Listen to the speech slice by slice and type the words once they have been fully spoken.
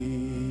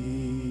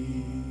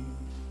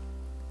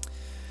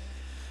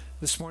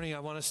This morning, I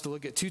want us to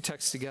look at two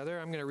texts together.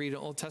 I'm going to read an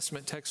Old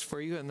Testament text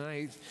for you, and then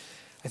I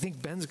think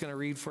Ben's going to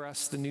read for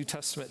us the New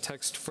Testament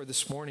text for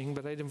this morning.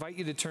 But I'd invite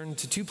you to turn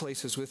to two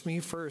places with me.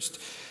 First,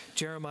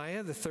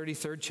 Jeremiah, the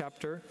 33rd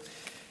chapter.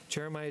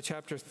 Jeremiah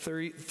chapter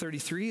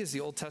 33 is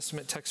the Old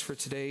Testament text for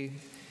today.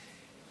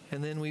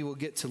 And then we will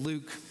get to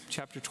Luke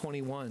chapter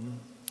 21.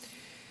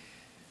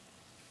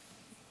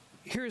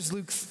 Here's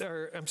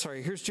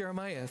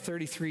Jeremiah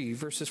 33,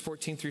 verses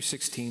 14 through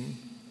 16.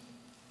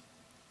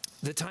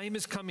 The time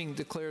is coming,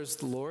 declares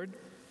the Lord,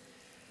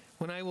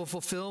 when I will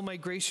fulfill my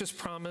gracious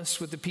promise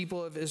with the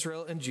people of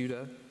Israel and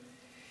Judah.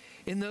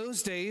 In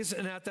those days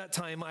and at that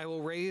time, I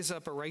will raise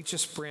up a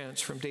righteous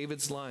branch from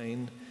David's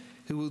line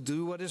who will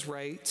do what is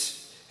right,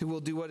 who will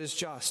do what is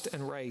just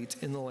and right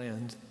in the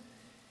land.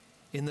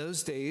 In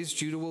those days,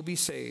 Judah will be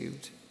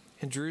saved,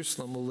 and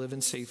Jerusalem will live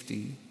in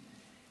safety.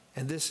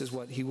 And this is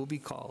what he will be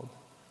called.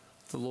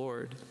 The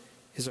Lord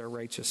is our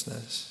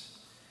righteousness.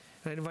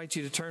 And I'd invite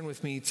you to turn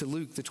with me to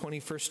Luke, the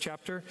 21st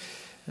chapter.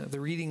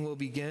 The reading will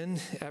begin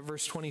at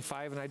verse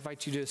 25, and I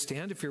invite you to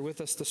stand if you're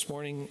with us this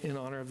morning in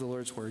honor of the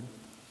Lord's word.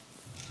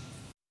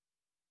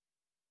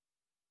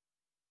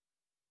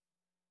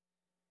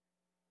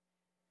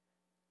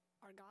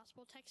 Our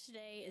gospel text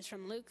today is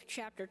from Luke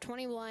chapter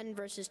 21,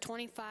 verses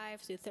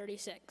 25 through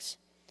 36.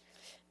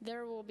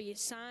 There will be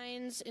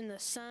signs in the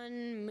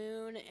sun,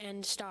 moon,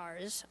 and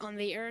stars. On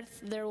the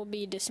earth there will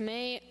be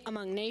dismay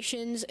among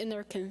nations in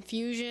their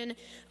confusion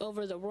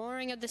over the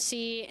roaring of the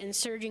sea and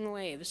surging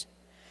waves.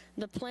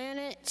 The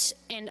planets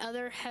and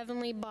other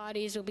heavenly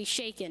bodies will be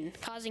shaken,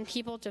 causing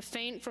people to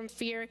faint from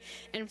fear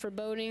and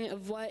foreboding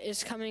of what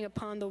is coming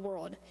upon the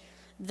world.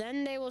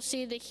 Then they will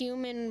see the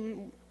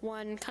human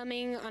one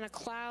coming on a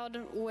cloud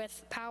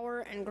with power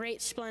and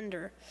great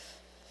splendor.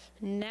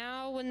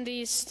 Now when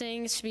these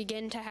things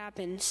begin to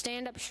happen,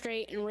 stand up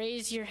straight and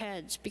raise your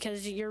heads,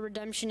 because your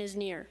redemption is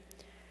near.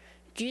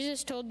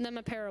 Jesus told them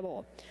a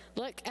parable.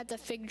 Look at the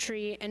fig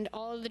tree and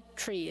all the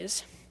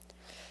trees.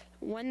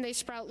 When they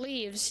sprout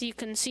leaves, you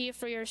can see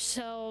for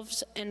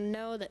yourselves and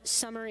know that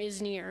summer is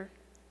near.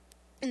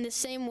 In the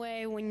same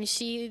way, when you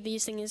see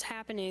these things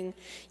happening,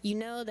 you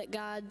know that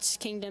God's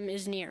kingdom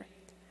is near.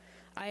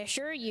 I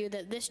assure you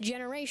that this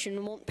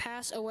generation won't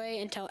pass away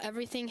until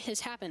everything has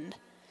happened.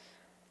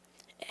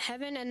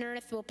 Heaven and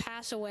earth will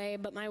pass away,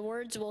 but my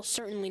words will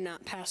certainly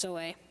not pass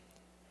away.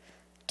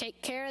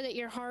 Take care that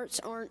your hearts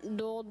aren't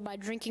dulled by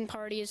drinking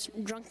parties,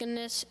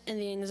 drunkenness, and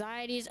the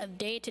anxieties of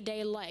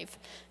day-to-day life.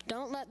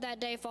 Don't let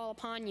that day fall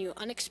upon you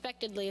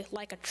unexpectedly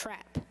like a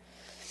trap.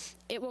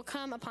 It will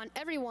come upon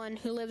everyone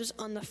who lives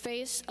on the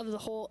face of the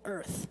whole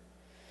earth.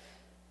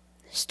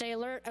 Stay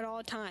alert at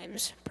all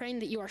times, praying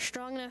that you are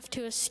strong enough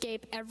to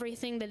escape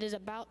everything that is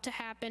about to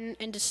happen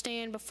and to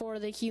stand before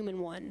the human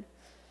one.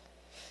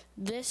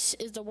 This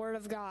is the word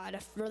of God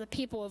for the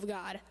people of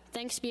God.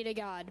 Thanks be to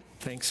God.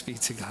 Thanks be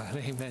to God.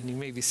 Amen. You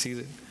may be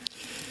seated.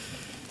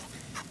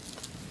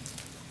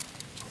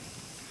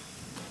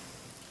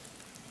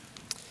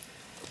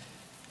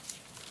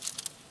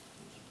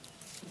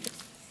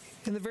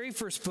 In the very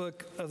first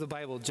book of the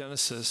Bible,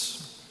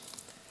 Genesis,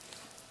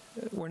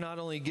 we're not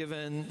only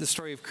given the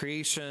story of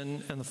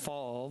creation and the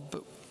fall,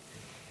 but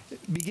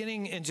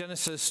beginning in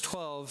Genesis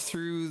 12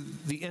 through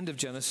the end of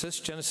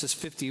Genesis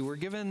 50, we're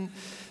given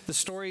the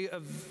story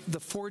of the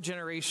four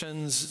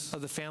generations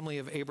of the family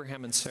of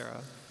Abraham and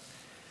Sarah.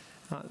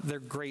 They're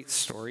great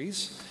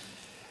stories,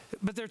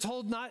 but they're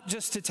told not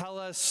just to tell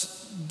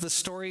us the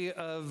story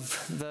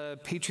of the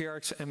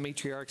patriarchs and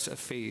matriarchs of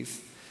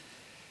faith,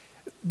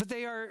 but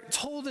they are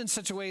told in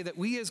such a way that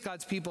we as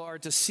God's people are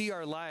to see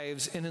our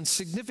lives in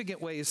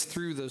significant ways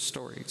through those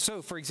stories.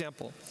 So, for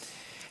example,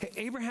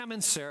 Abraham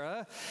and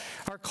Sarah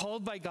are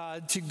called by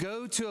God to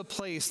go to a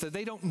place that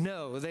they don't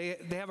know. They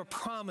have a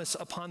promise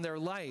upon their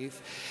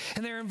life,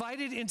 and they're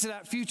invited into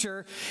that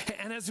future.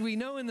 And as we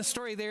know in the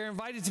story, they're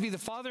invited to be the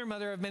father and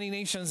mother of many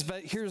nations,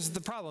 but here's the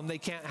problem: they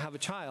can't have a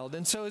child.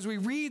 And so as we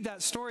read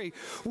that story,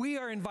 we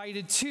are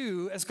invited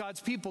too, as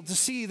God's people, to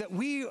see that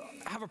we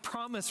have a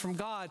promise from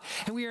God,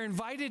 and we are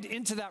invited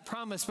into that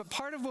promise. But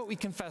part of what we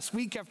confess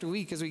week after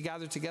week as we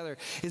gather together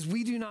is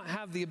we do not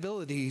have the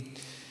ability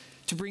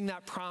to bring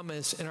that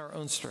promise in our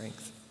own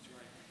strength.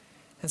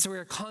 And so we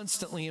are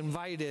constantly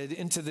invited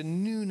into the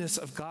newness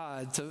of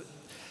God, to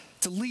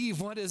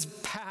leave what is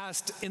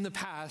past in the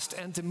past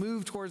and to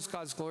move towards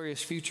God's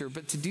glorious future,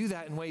 but to do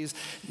that in ways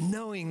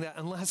knowing that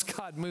unless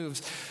God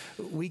moves,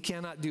 we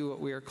cannot do what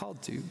we are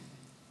called to.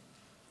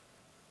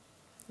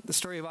 The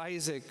story of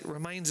Isaac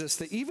reminds us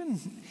that even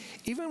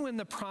when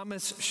the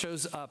promise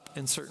shows up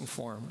in certain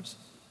forms,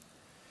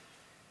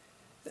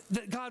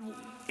 that God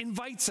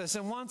invites us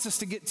and wants us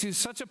to get to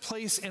such a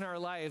place in our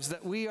lives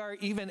that we are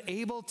even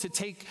able to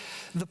take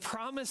the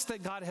promise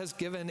that God has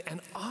given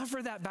and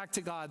offer that back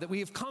to God, that we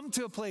have come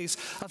to a place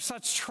of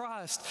such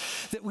trust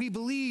that we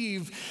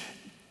believe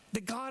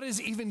that God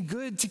is even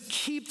good to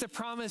keep the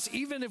promise,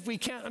 even if we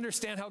can't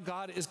understand how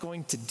God is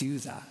going to do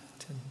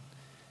that.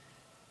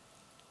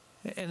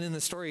 And in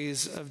the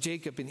stories of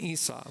Jacob and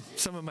Esau,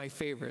 some of my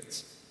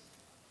favorites,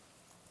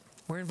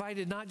 We're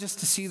invited not just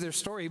to see their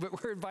story,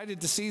 but we're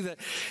invited to see that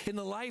in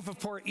the life of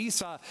poor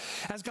Esau,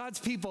 as God's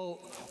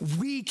people,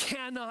 we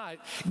cannot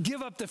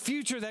give up the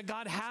future that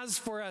God has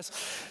for us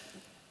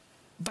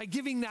by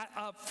giving that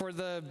up for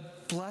the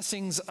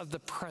blessings of the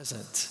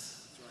present.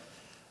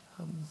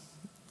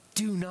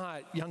 Do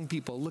not, young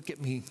people, look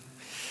at me.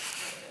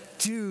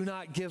 Do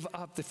not give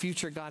up the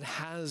future God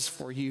has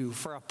for you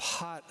for a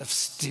pot of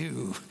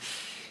stew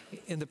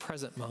in the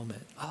present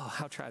moment. Oh,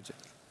 how tragic.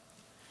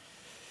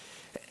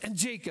 And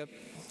Jacob,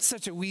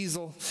 such a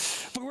weasel,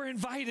 but we're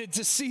invited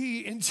to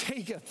see in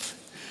Jacob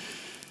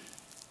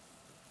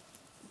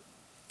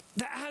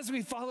that as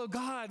we follow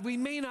God, we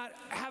may not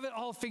have it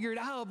all figured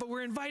out, but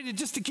we're invited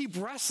just to keep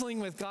wrestling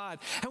with God.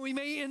 And we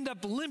may end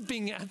up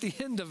limping at the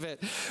end of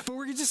it, but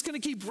we're just going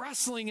to keep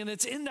wrestling. And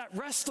it's in that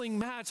wrestling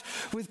match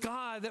with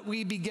God that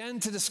we begin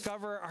to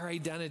discover our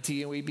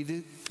identity, and we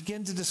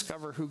begin to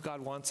discover who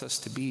God wants us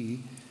to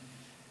be.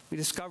 We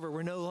discover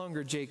we're no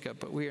longer Jacob,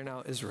 but we are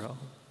now Israel.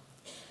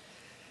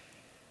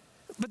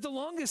 But the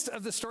longest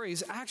of the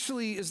stories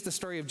actually is the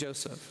story of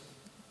Joseph.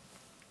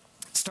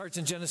 It starts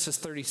in Genesis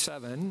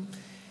 37.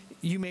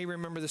 You may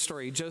remember the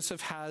story.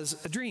 Joseph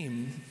has a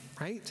dream,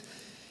 right?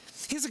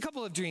 He has a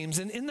couple of dreams.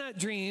 And in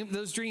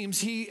those dreams,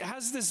 he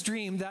has this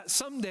dream that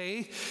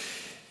someday,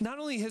 not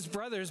only his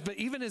brothers, but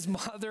even his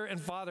mother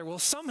and father will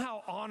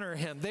somehow honor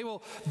him. They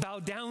will bow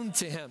down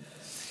to him.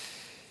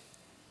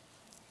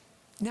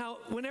 Now,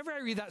 whenever I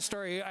read that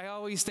story, I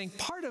always think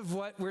part of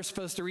what we're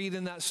supposed to read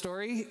in that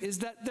story is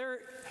that there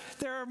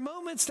are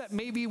moments that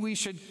maybe we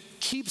should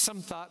keep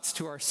some thoughts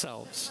to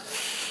ourselves.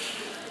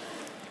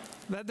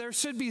 That there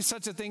should be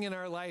such a thing in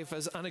our life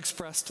as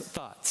unexpressed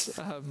thoughts.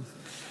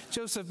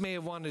 Joseph may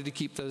have wanted to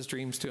keep those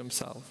dreams to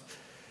himself.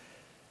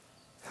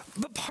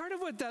 But part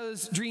of what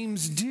those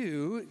dreams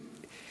do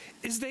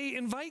is they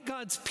invite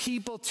God's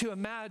people to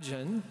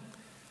imagine,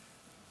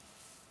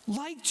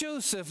 like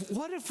Joseph,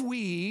 what if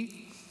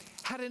we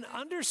had an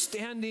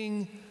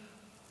understanding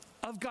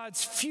of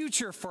God's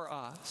future for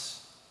us,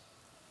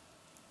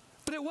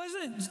 but it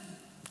wasn't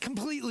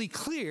completely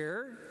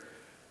clear,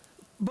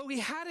 but we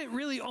had it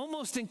really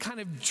almost in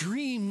kind of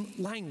dream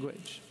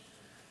language.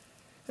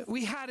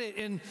 We had it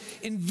in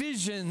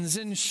visions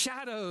and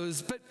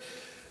shadows,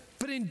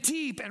 but in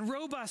deep and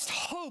robust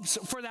hopes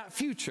for that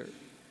future.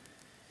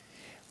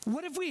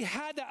 What if we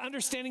had that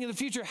understanding of the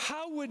future?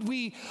 How would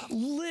we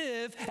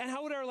live, and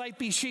how would our life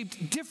be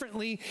shaped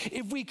differently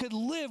if we could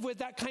live with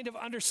that kind of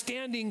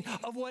understanding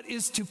of what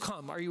is to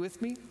come? Are you with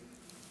me?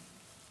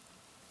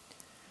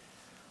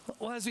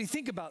 Well, as we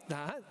think about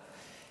that,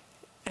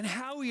 and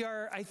how we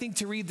are, I think,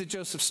 to read the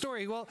Joseph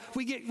story, well,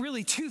 we get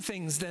really two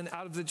things then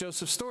out of the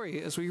Joseph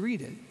story as we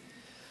read it.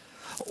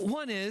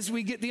 One is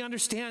we get the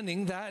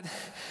understanding that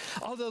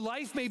although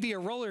life may be a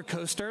roller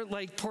coaster,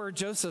 like poor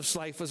Joseph's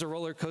life was a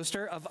roller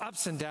coaster of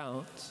ups and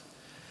downs,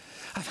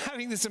 of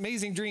having this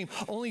amazing dream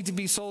only to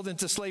be sold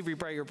into slavery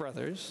by your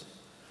brothers,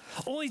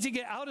 only to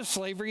get out of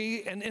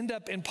slavery and end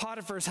up in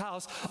Potiphar's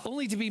house,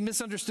 only to be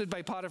misunderstood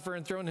by Potiphar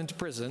and thrown into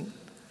prison,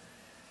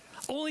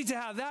 only to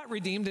have that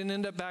redeemed and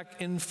end up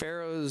back in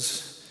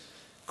Pharaoh's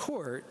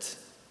court.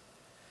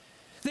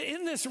 That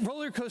in this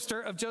roller coaster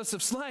of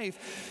Joseph's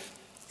life,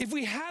 if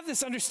we have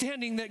this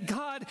understanding that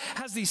God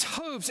has these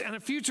hopes and a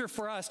future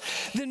for us,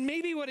 then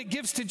maybe what it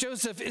gives to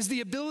Joseph is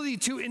the ability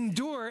to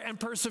endure and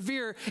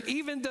persevere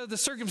even though the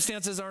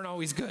circumstances aren't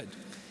always good.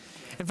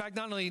 In fact,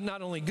 not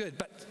only good,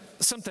 but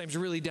sometimes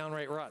really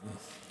downright rotten.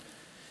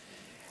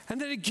 And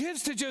then it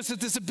gives to Joseph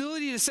this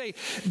ability to say,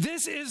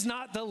 this is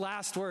not the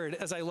last word,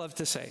 as I love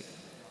to say.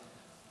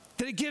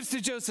 That it gives to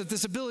Joseph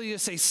this ability to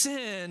say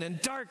sin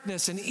and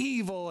darkness and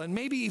evil and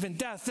maybe even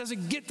death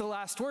doesn't get the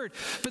last word.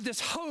 But this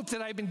hope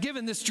that I've been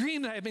given, this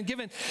dream that I've been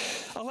given,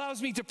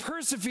 allows me to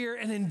persevere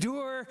and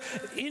endure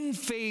in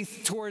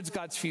faith towards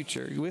God's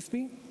future. Are you with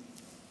me?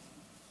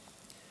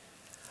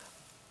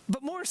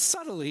 But more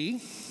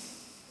subtly,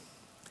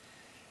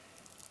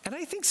 and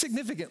I think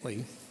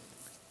significantly,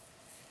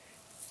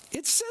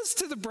 it says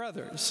to the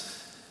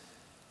brothers,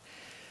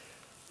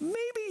 maybe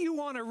you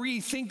want to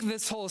rethink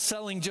this whole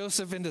selling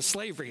Joseph into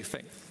slavery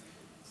thing.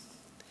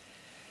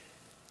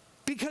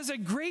 Because a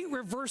great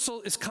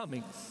reversal is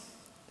coming.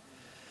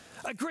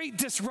 A great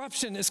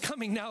disruption is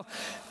coming. Now,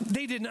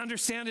 they didn't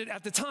understand it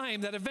at the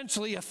time that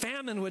eventually a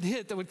famine would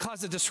hit that would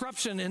cause a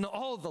disruption in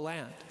all of the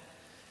land.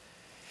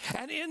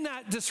 And in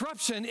that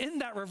disruption, in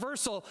that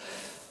reversal,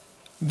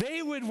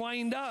 they would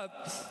wind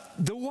up,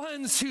 the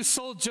ones who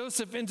sold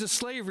Joseph into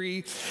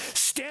slavery,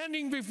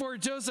 standing before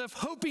Joseph,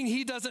 hoping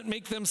he doesn't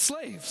make them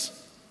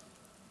slaves.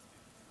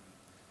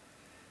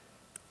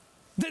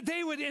 That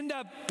they would end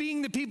up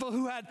being the people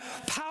who had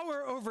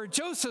power over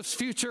Joseph's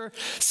future.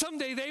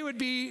 Someday they would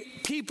be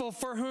people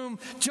for whom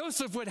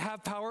Joseph would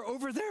have power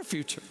over their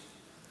future.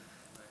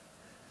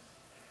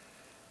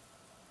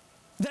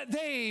 That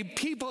they,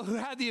 people who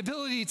had the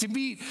ability to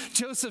meet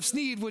Joseph's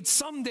need, would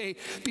someday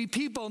be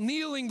people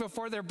kneeling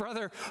before their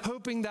brother,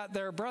 hoping that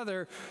their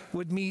brother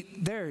would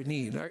meet their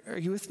need. Are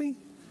you with me?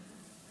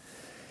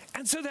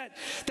 And so that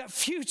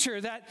future,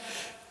 that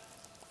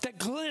that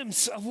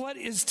glimpse of what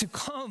is to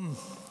come,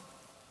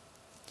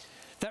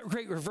 that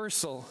great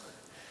reversal,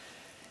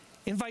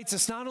 invites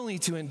us not only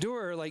to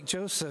endure like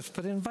Joseph,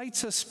 but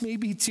invites us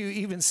maybe to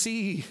even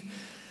see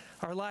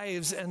our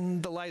lives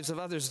and the lives of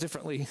others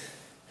differently.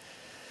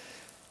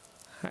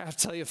 I have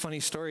to tell you a funny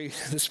story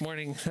this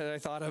morning that I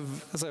thought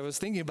of as I was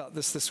thinking about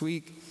this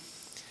week.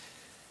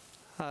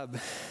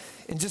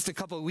 In just a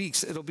couple of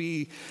weeks, it'll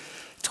be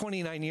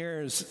 29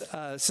 years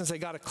since I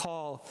got a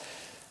call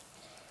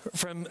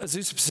from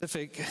Azusa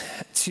Pacific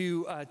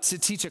to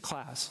teach a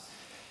class.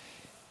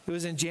 It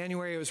was in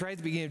January. It was right at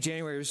the beginning of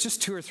January. It was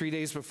just 2 or 3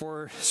 days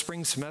before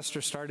spring semester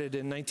started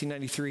in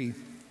 1993.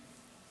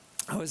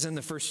 I was in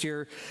the first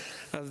year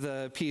of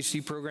the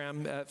PhD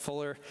program at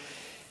Fuller,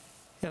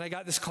 and I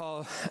got this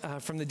call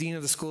from the dean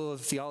of the School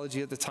of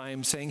Theology at the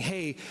time saying,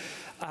 hey,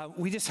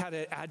 we just had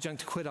an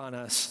adjunct quit on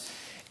us.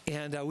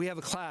 And we have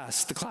a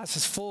class. The class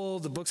is full.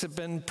 The books have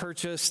been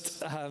purchased.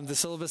 The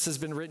syllabus has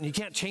been written. You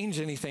can't change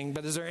anything,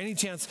 but is there any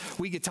chance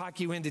we could talk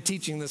you into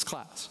teaching this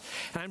class?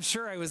 And I'm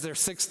sure I was their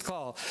 6th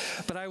call,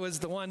 but I was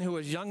the one who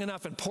was young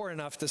enough and poor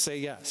enough to say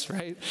yes,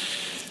 right?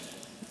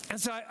 And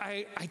so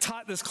I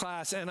taught this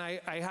class, and I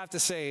have to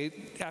say,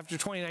 after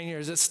 29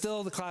 years, it's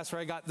still the class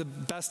where I got the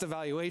best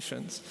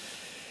evaluations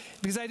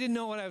because I didn't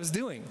know what I was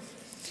doing.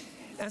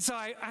 And so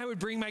I would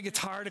bring my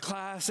guitar to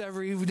class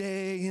every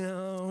day,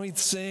 we'd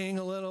sing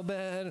a little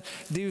bit,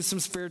 do some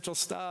spiritual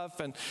stuff.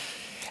 And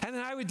then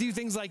I would do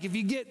things like, if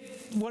you get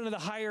one of the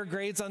higher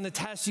grades on the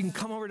test, you can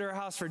come over to our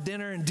house for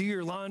dinner and do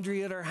your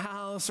laundry at our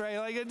house, right?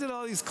 Like I did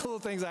all these cool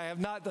things I have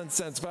not done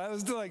since, but I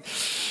was doing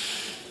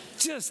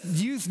just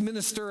youth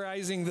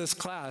ministerizing this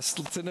class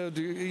to know,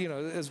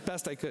 as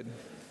best I could.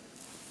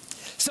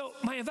 So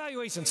my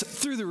evaluations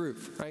through the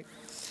roof, right?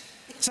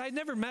 So I'd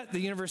never met the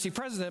university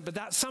president, but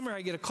that summer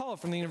I get a call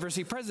from the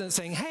university president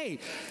saying, hey,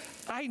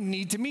 I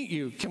need to meet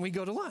you. Can we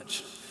go to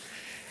lunch?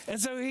 And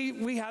so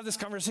we have this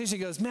conversation.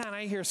 He goes, man,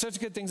 I hear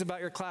such good things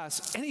about your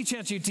class. Any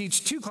chance you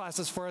teach 2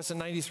 classes for us in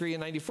 93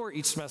 and 94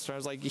 each semester? I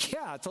was like,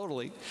 yeah,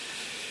 totally.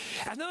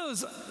 And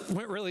those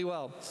went really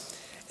well.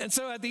 And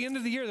so at the end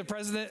of the year, the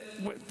president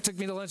took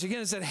me to lunch again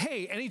and said,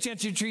 hey, any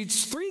chance you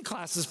teach 3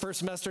 classes per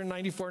semester in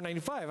 94 and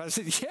 95? I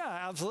said,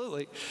 yeah,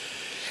 absolutely.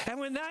 And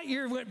when that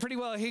year went pretty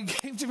well, he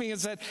came to me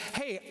and said,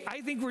 hey, I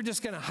think we're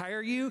just going to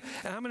hire you,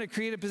 and I'm going to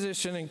create a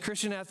position in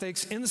Christian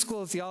ethics in the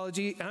School of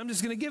Theology, and I'm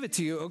just going to give it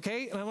to you,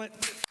 okay? And I went,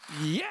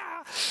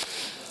 yeah.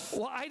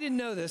 Well, I didn't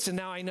know this, and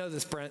now I know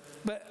this, Brent,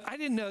 but I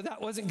didn't know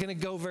that wasn't going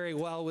to go very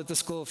well with the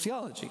School of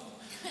Theology.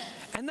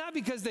 And not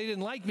because they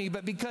didn't like me,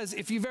 but because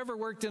if you've ever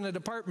worked in a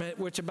department,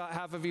 which about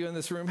half of you in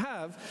this room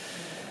have,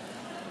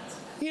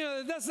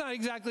 that's not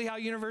exactly how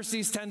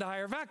universities tend to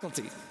hire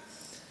faculty.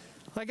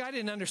 Like, I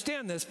didn't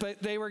understand this,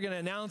 but they were going to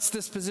announce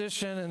this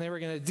position, and they were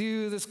going to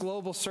do this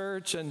global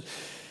search. And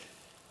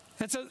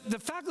so the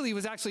faculty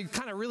was actually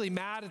kind of really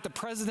mad at the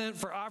president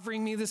for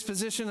offering me this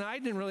position. And I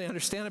didn't really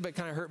understand it, but it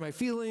kind of hurt my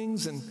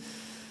feelings. And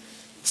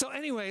so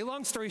anyway,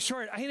 long story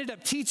short, I ended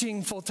up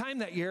teaching full-time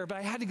that year, but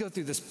I had to go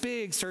through this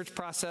big search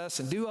process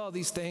and do all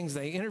these things.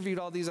 They interviewed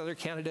all these other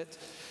candidates.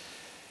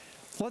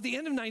 Well, at the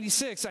end of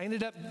 96, I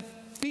ended up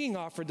being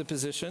offered the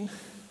position.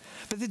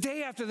 But the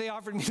day after they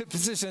offered me the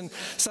position,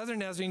 Southern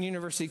Nazarene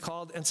University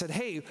called and said,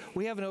 hey,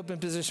 we have an open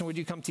position. Would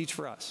you come teach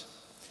for us?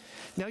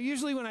 Now,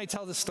 usually when I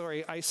tell this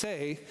story, I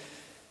say,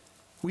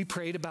 we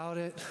prayed about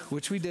it,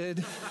 which we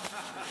did.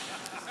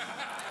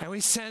 And we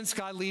sensed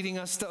God leading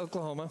us to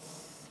Oklahoma.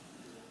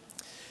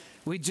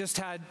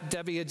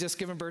 Debbie had just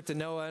given birth to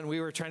Noah, and we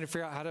were trying to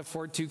figure out how to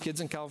afford 2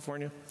 kids in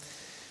California.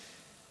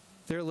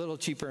 They're a little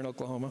cheaper in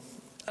Oklahoma.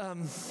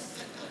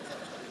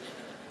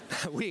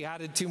 We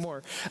added 2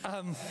 more.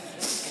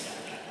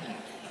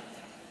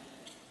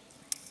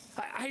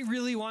 I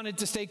really wanted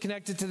to stay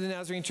connected to the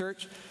Nazarene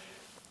Church.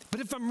 But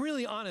if I'm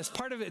really honest,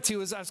 part of it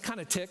too is I was kind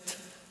of ticked.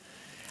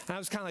 And I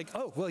was kind of like,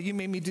 oh, well, you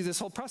made me do this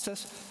whole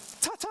process.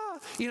 Ta-ta!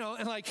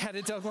 And like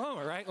headed to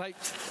Oklahoma, right? Like,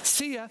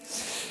 see ya.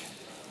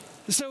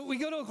 So we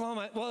go to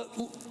Oklahoma. Well,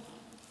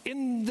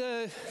 in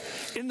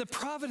the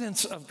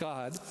providence of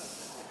God,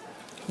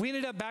 we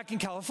ended up back in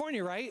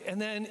California, right? And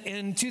then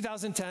in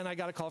 2010, I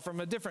got a call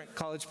from a different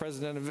college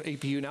president of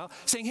APU now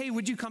saying, hey,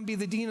 would you come be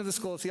the dean of the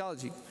School of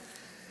Theology?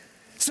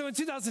 So in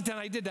 2010,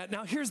 I did that.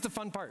 Now, here's the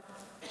fun part.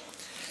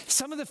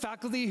 Some of the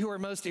faculty who were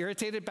most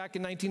irritated back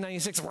in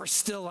 1996 were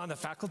still on the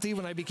faculty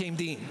when I became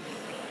dean.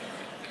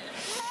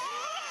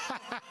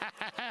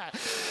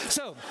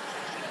 So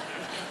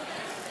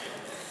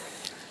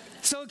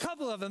a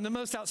couple of them, the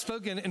most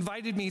outspoken,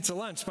 invited me to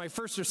lunch my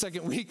first or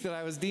second week that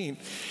I was dean.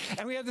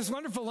 And we had this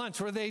wonderful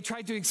lunch where they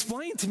tried to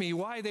explain to me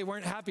why they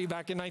weren't happy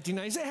back in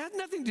 1996. It had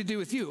nothing to do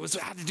with you. It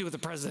had to do with the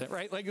president,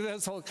 right? Like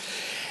this whole.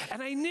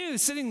 And I knew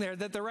sitting there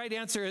that the right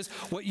answer is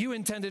what you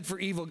intended for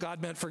evil,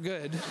 God meant for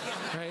good,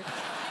 right?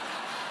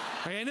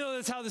 I know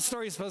that's how the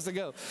story is supposed to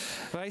go.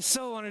 But I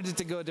so wanted it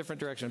to go a different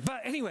direction.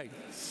 But anyway,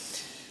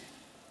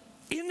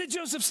 in the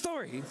Joseph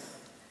story,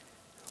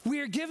 we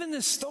are given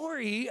this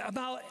story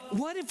about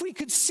what if we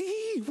could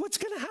see what's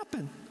going to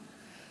happen?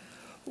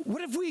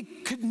 What if we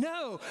could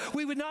know?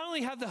 We would not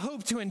only have the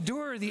hope to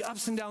endure the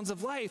ups and downs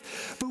of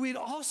life, but we'd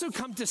also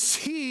come to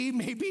see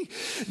maybe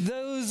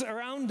those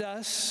around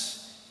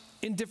us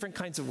in different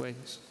kinds of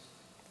ways.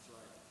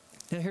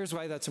 Now, here's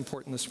why that's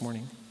important this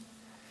morning.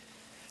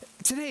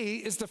 Today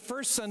is the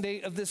first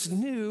Sunday of this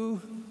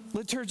new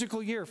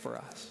liturgical year for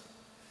us.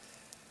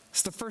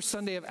 It's the first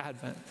Sunday of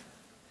Advent.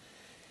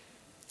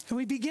 And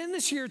we begin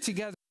this year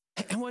together.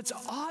 And what's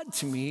odd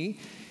to me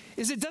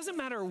is it doesn't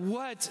matter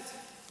what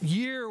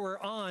year we're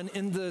on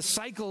in the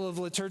cycle of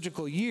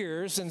liturgical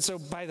years. And so,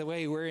 by the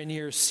way, we're in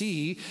year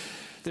C.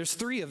 There's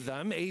 3 of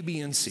them, A, B,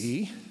 and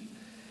C.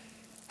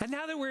 And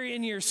now that we're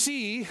in year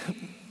C,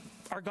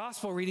 our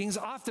gospel readings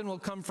often will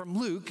come from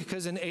Luke,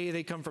 because in A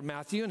they come from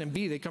Matthew, and in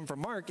B they come from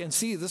Mark, and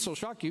C, this will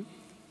shock you,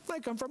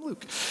 might come from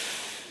Luke,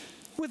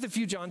 with a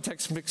few John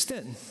texts mixed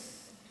in.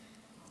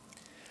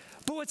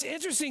 But what's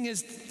interesting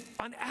is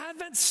on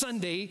Advent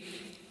Sunday,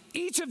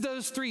 each of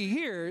those 3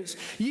 years,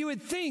 you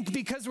would think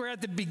because we're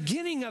at the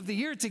beginning of the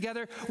year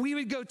together, we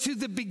would go to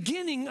the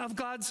beginning of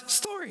God's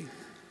story.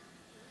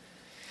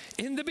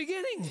 In the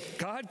beginning,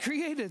 God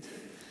created.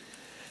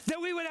 That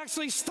we would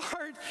actually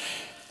start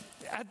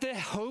at the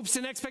hopes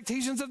and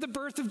expectations of the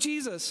birth of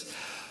Jesus.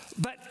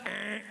 But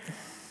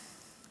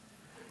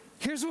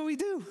here's what we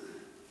do.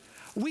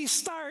 We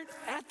start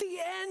at the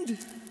end.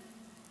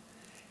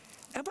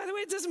 And by the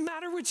way, it doesn't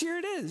matter which year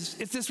it is.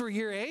 If this were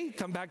year A,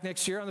 come back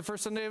next year on the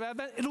first Sunday of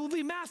Advent, it will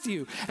be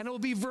Matthew, and it will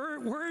be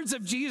words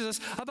of Jesus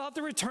about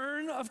the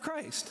return of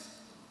Christ.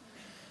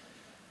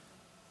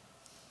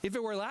 If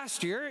it were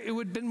last year, it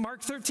would have been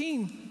Mark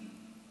 13.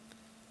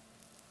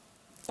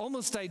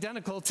 Almost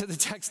identical to the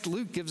text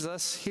Luke gives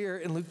us here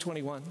in Luke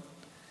 21,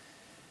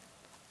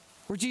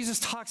 where Jesus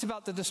talks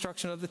about the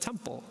destruction of the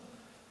temple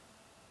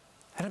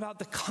and about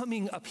the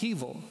coming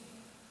upheaval.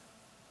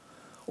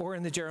 Or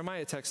in the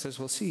Jeremiah text, as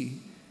we'll see.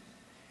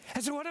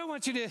 And so what I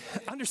want you to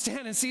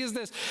understand and see is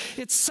this.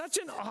 It's such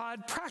an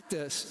odd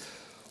practice.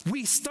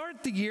 We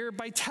start the year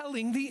by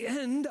telling the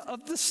end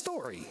of the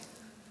story.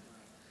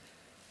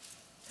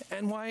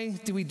 And why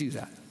do we do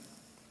that?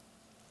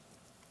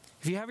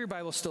 If you have your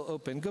Bible still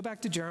open, go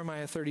back to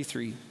Jeremiah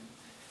 33.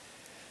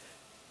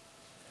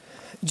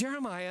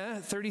 Jeremiah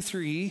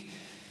 33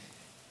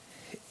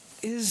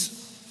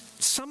 is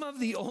some of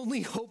the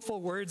only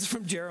hopeful words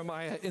from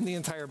Jeremiah in the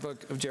entire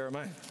book of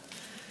Jeremiah.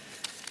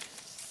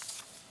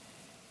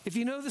 If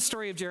you know the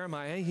story of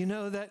Jeremiah, you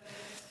know that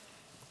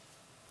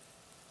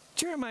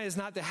Jeremiah is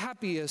not the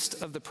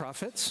happiest of the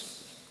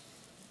prophets.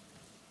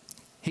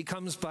 He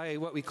comes by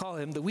what we call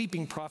him the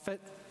weeping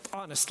prophet,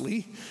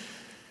 honestly.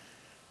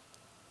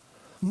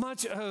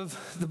 Much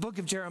of the book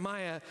of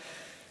Jeremiah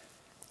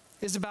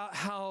is about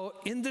how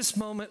in this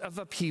moment of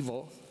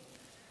upheaval,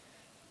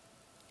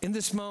 in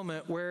this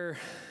moment where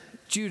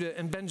Judah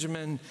and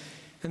Benjamin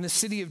and the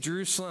city of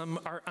Jerusalem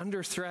are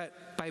under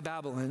threat by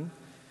Babylon,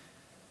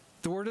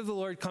 the word of the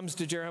Lord comes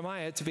to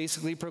Jeremiah to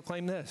basically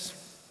proclaim this.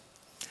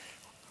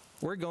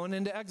 We're going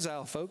into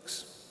exile,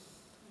 folks.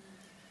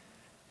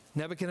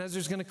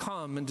 Nebuchadnezzar's going to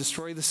come and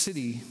destroy the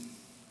city.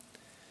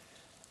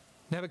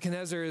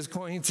 Nebuchadnezzar is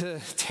going to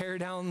tear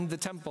down the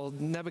temple.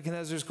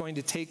 Nebuchadnezzar is going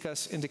to take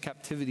us into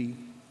captivity.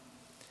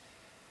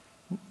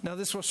 Now,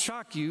 this will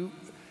shock you.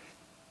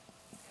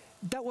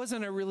 That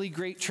wasn't a really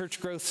great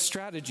church growth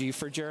strategy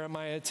for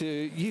Jeremiah to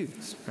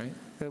use, right?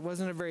 It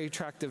wasn't a very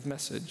attractive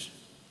message.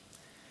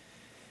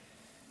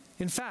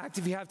 In fact,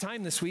 if you have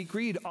time this week,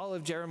 read all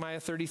of Jeremiah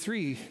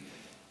 33.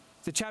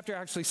 The chapter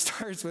actually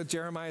starts with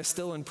Jeremiah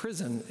still in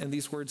prison and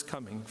these words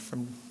coming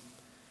from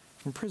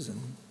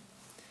prison.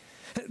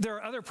 There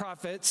are other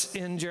prophets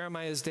in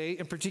Jeremiah's day,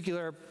 in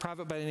particular a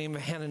prophet by the name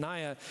of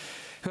Hananiah,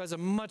 who has a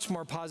much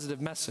more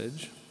positive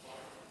message.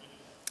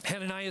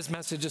 Hananiah's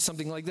message is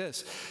something like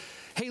this.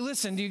 Hey,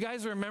 listen, do you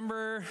guys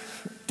remember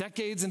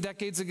decades and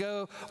decades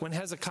ago when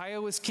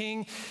Hezekiah was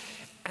king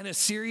and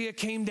Assyria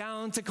came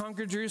down to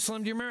conquer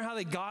Jerusalem? Do you remember how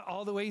they got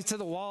all the way to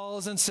the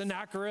walls and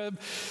Sennacherib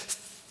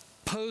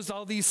posed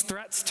all these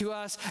threats to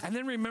us? And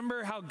then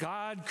remember how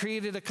God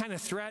created a kind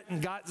of threat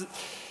and got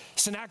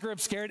Sennacherib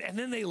scared, and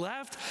then they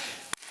left?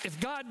 If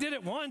God did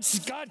it once,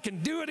 God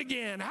can do it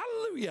again.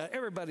 Hallelujah.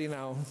 Everybody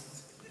now.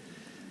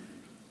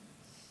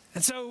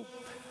 And so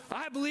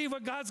I believe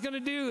what God's going to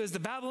do is the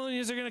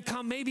Babylonians are going to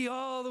come maybe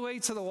all the way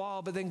to the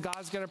wall, but then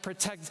God's going to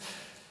protect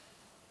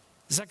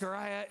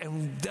Zechariah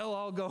and they'll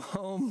all go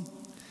home.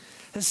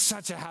 It's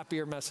such a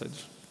happier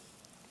message.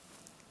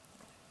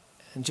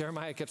 And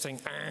Jeremiah kept saying,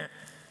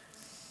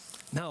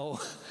 no,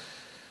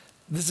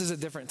 this is a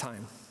different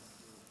time.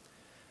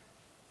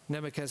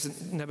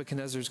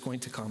 Nebuchadnezzar is going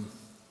to come.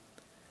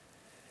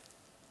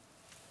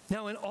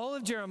 Now, in all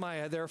of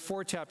Jeremiah, there are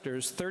 4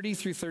 chapters, 30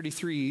 through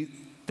 33,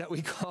 that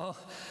we call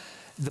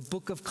the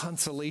book of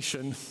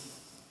consolation,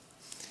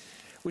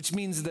 which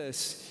means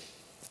this.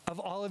 Of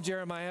all of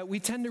Jeremiah, we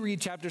tend to read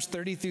chapters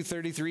 30 through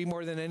 33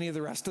 more than any of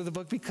the rest of the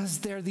book because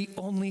they're the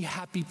only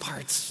happy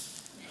parts.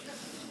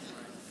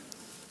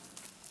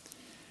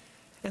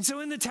 And so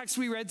in the text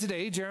we read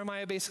today,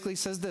 Jeremiah basically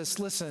says this,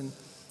 listen,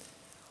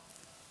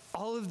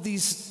 all of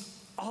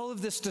all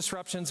of this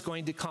disruption is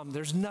going to come.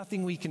 There's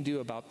nothing we can do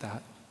about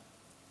that.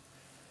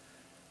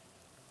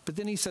 But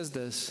then he says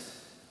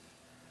this,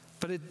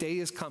 but a day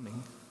is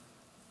coming.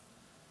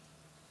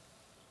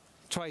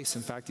 Twice,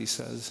 in fact, he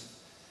says,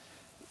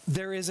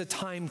 there is a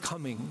time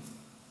coming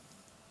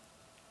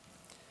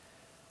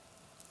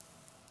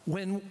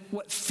when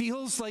what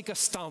feels like a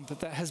stump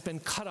that has been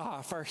cut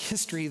off, our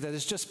history that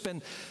has just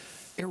been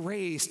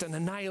erased and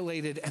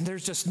annihilated, and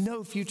there's just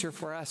no future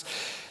for us.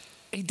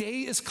 A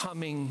day is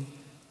coming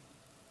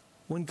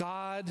when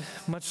God,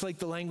 much like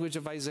the language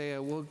of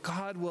Isaiah,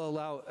 God will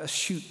allow a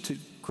shoot to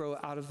grow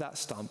out of that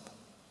stump.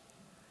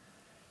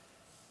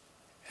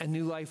 And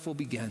new life will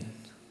begin.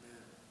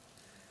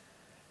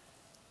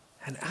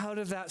 And out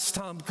of that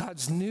stump,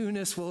 God's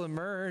newness will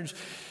emerge.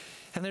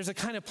 And there's a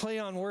kind of play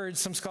on words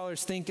some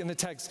scholars think in the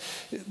text.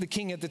 The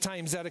king at the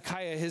time,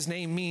 Zedekiah, his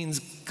name means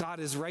God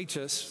is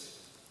righteous.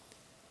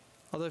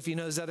 Although if you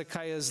know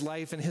Zedekiah's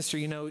life and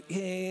history, you know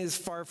he is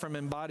far from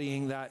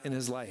embodying that in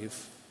his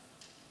life.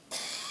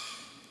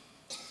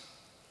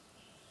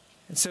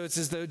 And so it's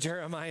as though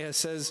Jeremiah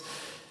says,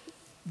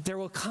 there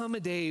will come a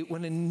day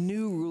when a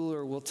new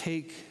ruler will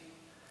take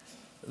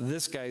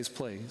this guy's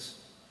place.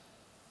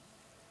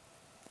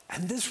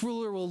 And this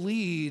ruler will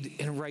lead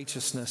in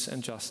righteousness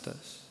and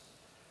justice.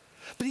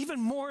 But even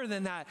more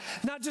than that,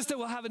 not just that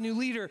we'll have a new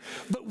leader,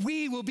 but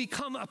we will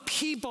become a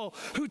people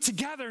who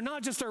together,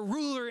 not just our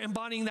ruler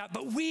embodying that,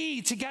 but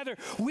we together,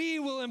 we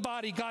will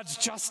embody God's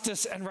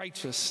justice and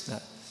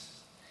righteousness.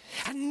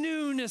 And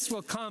newness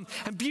will come,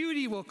 and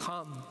beauty will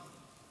come.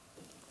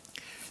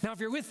 Now, if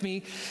you're with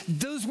me,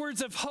 those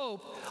words of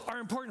hope are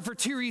important for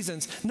two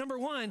reasons. Number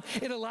one,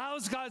 it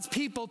allows God's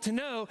people to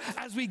know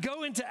as we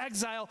go into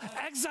exile,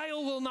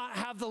 exile will not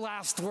have the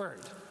last word.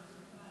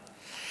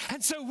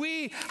 And so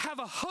we have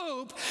a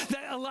hope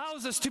that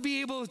allows us to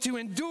be able to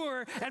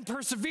endure and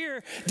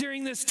persevere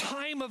during this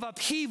time of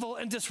upheaval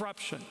and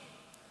disruption.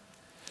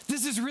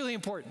 This is really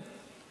important.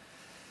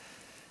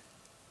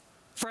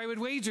 For I would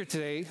wager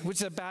today, which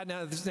is a bad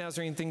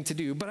Nazarene thing to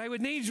do, but I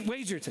would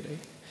wager today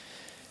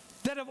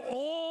that of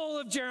all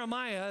of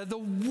Jeremiah, the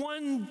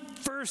one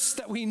verse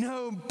that we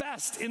know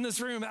best in this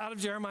room out of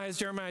Jeremiah is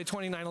Jeremiah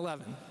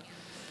 29:11.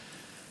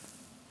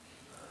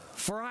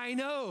 For I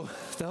know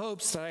the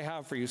hopes that I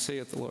have for you,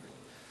 saith the Lord.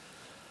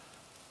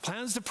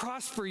 Plans to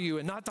prosper you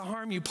and not to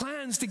harm you.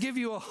 Plans to give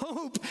you a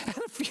hope and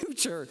a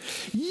future.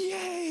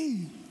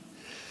 Yay!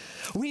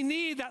 We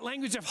need that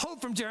language of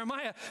hope from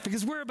Jeremiah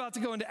because we're about to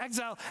go into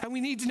exile, and we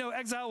need to know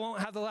exile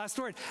won't have the last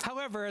word.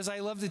 However, as I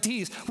love to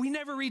tease, we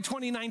never read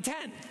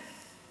 29:10.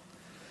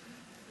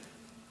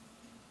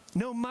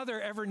 No mother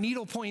ever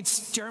needle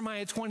points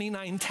Jeremiah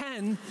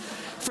 29:10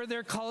 for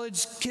their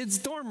college kids'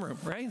 dorm room,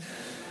 right?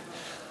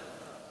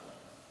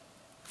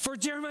 For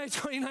Jeremiah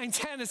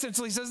 29:10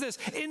 essentially says this,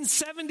 in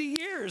 70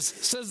 years,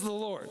 says the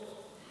Lord,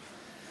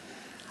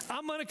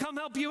 I'm going to come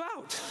help you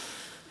out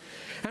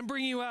and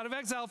bring you out of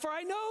exile, for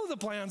I know the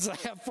plans I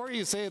have for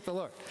you, saith the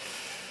Lord.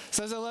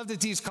 So as I love to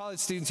teach college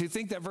students who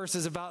think that verse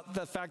is about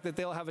the fact that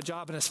they'll have a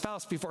job and a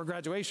spouse before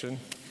graduation,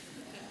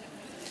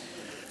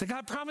 that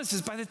God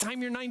promises by the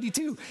time you're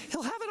 92,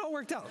 he'll have it all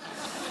worked out.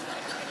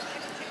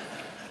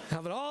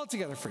 Have it all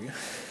together for you.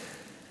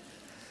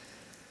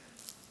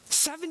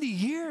 70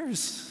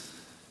 years.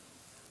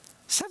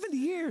 70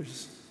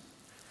 years.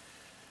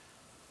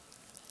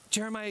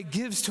 Jeremiah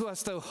gives to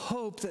us the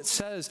hope that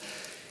says,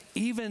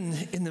 even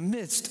in the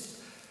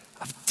midst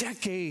of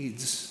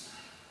decades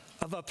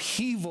of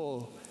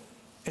upheaval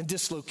and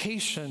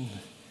dislocation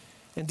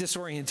and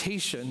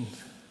disorientation,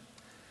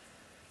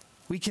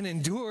 we can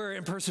endure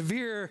and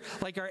persevere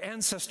like our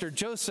ancestor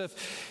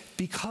Joseph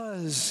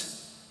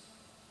because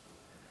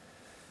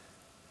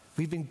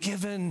we've been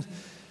given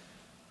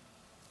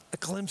a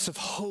glimpse of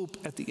hope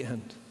at the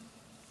end.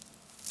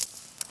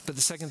 But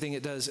the second thing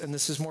it does, and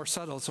this is more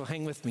subtle, so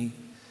hang with me,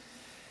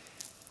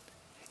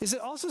 is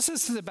it also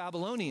says to the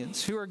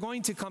Babylonians who are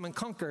going to come and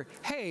conquer,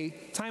 hey,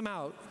 time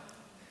out.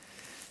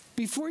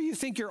 Before you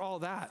think you're all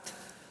that,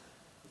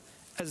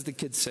 as the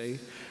kids say,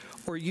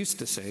 or used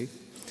to say,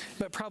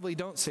 but probably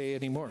don't say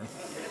anymore,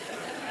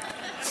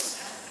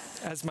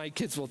 as my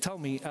kids will tell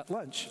me at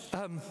lunch.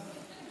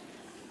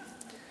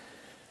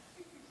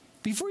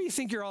 Before you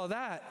think you're all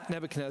that,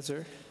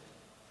 Nebuchadnezzar,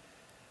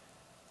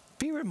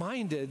 be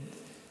reminded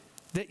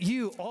that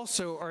you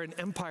also are an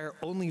empire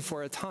only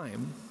for a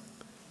time.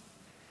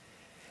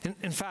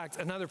 In fact,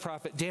 another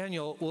prophet,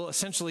 Daniel, will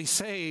essentially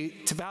say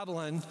to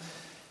Babylon,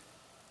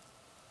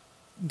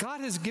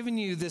 God has given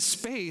you this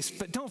space,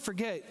 but don't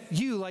forget,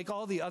 you, like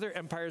all the other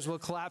empires, will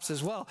collapse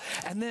as well.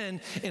 And then,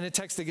 in a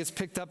text that gets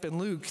picked up in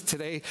Luke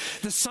today,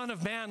 the Son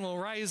of Man will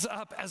rise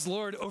up as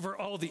Lord over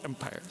all the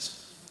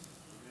empires.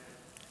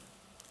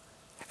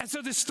 And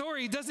so this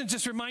story doesn't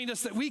just remind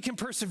us that we can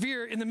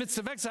persevere in the midst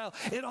of exile.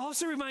 It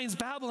also reminds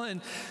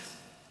Babylon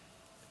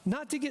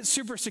not to get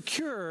super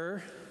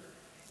secure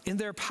in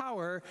their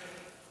power,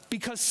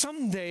 because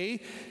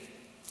someday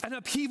an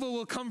upheaval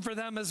will come for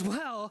them as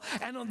well,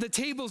 and the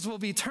tables will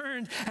be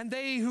turned, and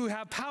they who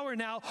have power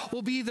now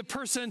will be the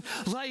person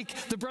like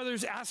the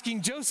brothers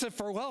asking Joseph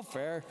for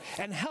welfare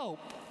and help.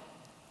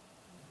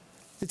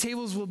 The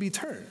tables will be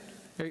turned.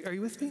 Are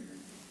you with me?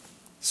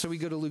 So we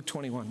go to Luke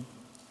 21.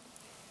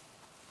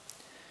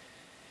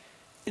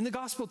 In the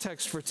gospel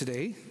text for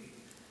today,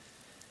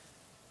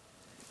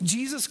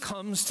 Jesus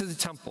comes to the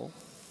temple.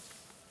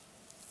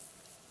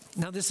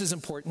 Now this is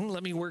important.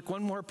 Let me work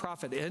one more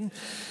prophet in.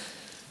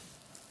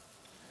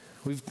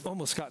 We've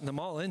almost gotten them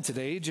all in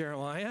today.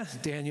 Jeremiah,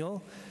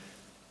 Daniel.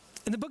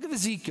 In the book of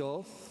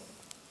Ezekiel,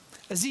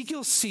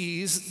 Ezekiel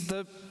sees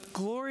the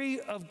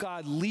glory of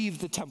God leave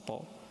the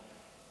temple,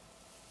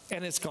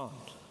 and it's gone.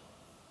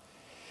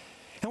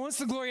 And once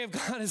the glory of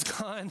God is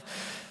gone,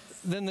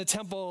 then the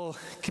temple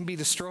can be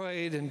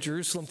destroyed and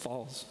Jerusalem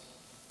falls.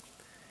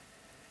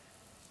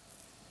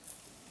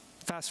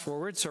 Fast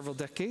forward several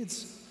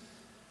decades,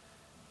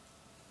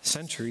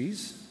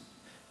 centuries,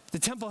 the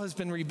temple has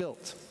been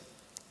rebuilt.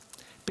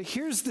 But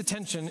here's the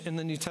tension in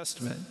the New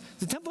Testament.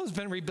 The temple has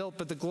been rebuilt,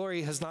 but the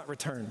glory has not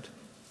returned.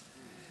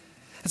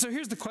 And so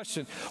here's the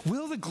question.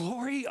 Will the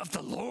glory of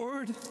the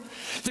Lord,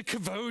 the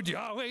kavod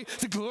Yahweh,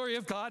 the glory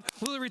of God,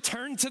 will it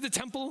return to the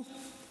temple?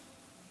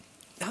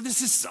 Now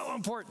this is so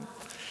important.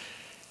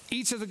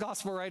 Each of the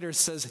gospel writers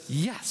says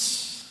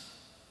yes.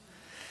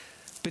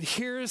 But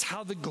here's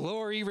how the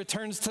glory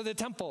returns to the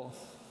temple.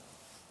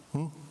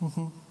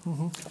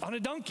 On a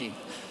donkey.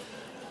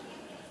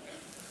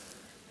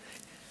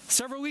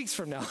 Several weeks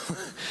from now,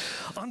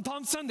 on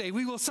Palm Sunday,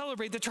 we will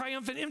celebrate the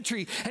triumphant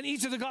entry, and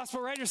each of the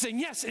gospel writers saying,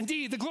 yes,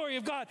 indeed, the glory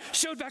of God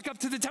showed back up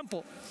to the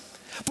temple.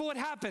 But what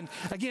happened?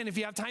 Again, if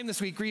you have time this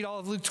week, read all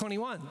of Luke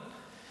 21.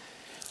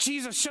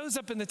 Jesus shows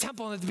up in the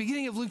temple, and at the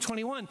beginning of Luke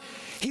 21,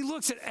 he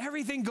looks at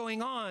everything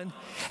going on,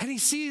 and he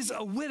sees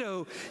a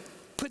widow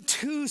put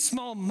 2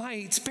 small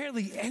mites,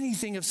 barely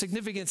anything of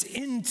significance,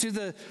 into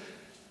the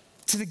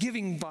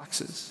giving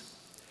boxes.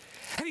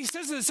 And he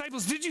says to the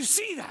disciples, did you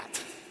see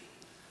that?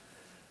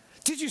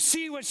 Did you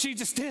see what she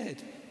just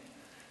did?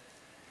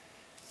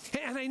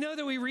 And I know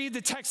that we read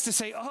the text to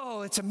say,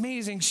 oh, it's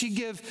amazing. She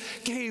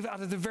gave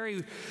out of the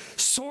very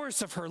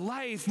source of her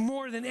life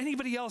more than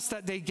anybody else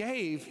that they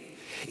gave.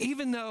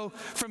 Even though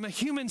from a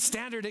human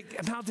standard it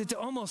amounted to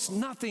almost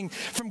nothing,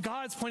 from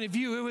God's point of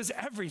view, it was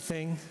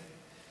everything.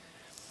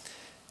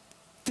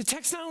 The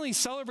text not only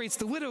celebrates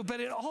the widow, but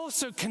it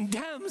also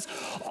condemns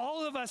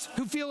all of us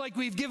who feel like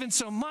we've given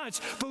so much,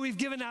 but we've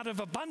given out of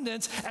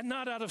abundance and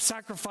not out of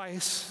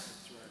sacrifice.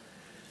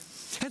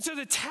 And so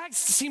the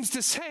text seems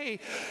to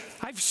say,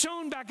 I've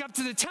shown back up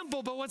to the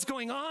temple, but what's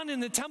going on in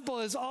the temple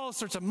is all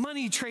sorts of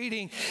money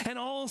trading and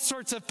all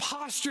sorts of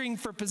posturing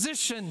for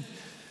position.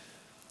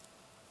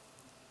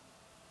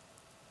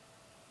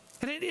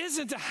 And it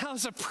isn't a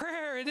house of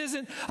prayer. It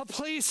isn't a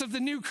place of the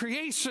new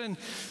creation.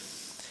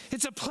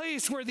 It's a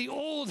place where the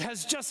old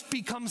has just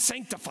become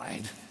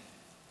sanctified.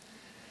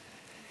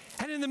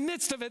 And in the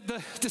midst of it,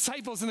 the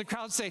disciples in the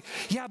crowd say,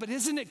 yeah, but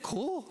isn't it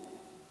cool?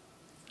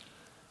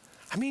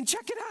 I mean,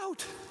 check it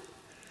out.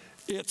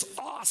 It's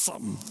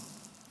awesome.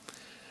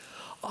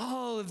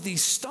 All of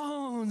these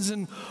stones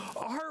and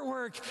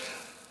artwork,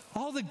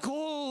 all the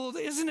gold,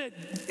 isn't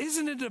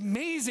it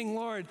amazing,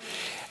 Lord?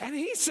 And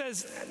he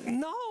says,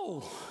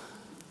 no,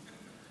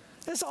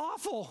 it's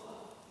awful.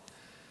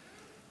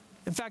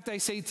 In fact, I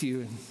say to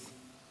you,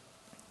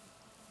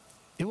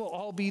 it will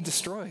all be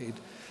destroyed.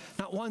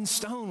 Not one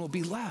stone will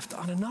be left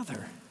on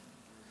another.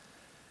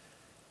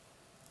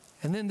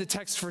 And then the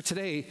text for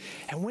today,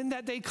 and when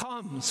that day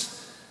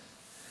comes,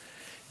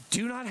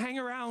 do not hang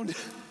around.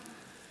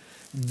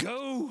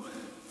 Go,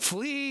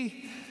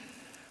 flee,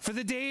 for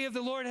the day of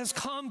the Lord has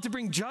come to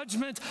bring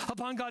judgment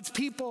upon God's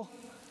people.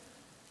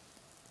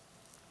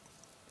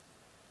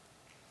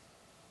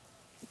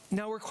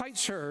 Now we're quite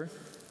sure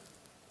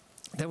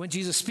that when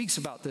Jesus speaks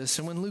about this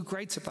and when Luke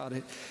writes about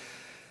it,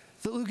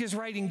 that Luke is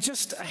writing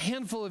just a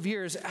handful of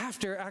years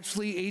after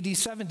actually AD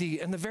 70,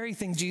 and the very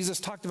thing Jesus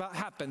talked about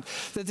happened,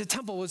 that the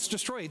temple was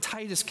destroyed.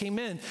 Titus came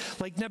in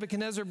like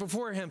Nebuchadnezzar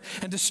before him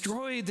and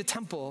destroyed the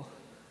temple.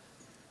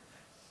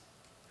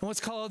 And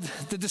what's called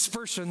the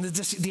dispersion,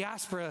 the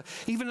diaspora,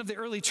 even of the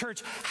early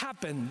church,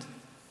 happened.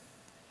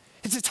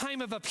 It's a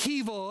time of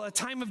upheaval, a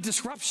time of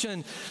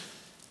disruption.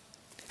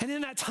 And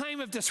in that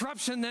time of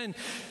disruption, then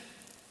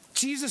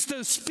Jesus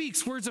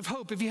speaks words of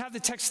hope. If you have the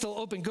text still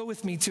open, go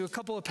with me to a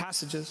couple of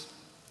passages.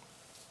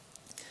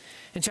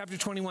 In chapter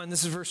 21,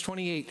 this is verse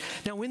 28.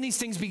 Now, when these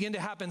things begin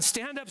to happen,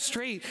 stand up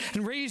straight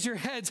and raise your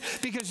heads,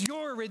 because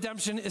your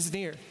redemption is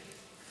near.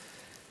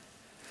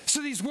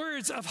 So these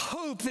words of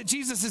hope that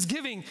Jesus is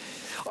giving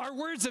are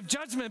words of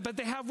judgment, but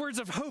they have words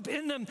of hope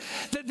in them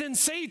that then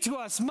say to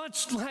us,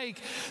 much like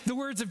the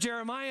words of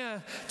Jeremiah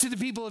to the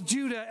people of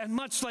Judah, and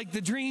much like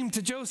the dream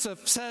to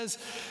Joseph, says,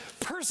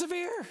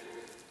 persevere.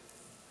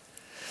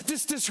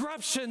 This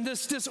disruption,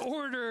 this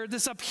disorder,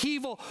 this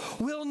upheaval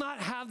will not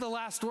have the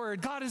last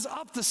word. God is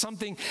up to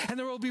something, and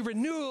there will be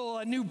renewal,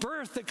 a new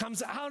birth that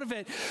comes out of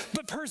it.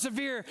 But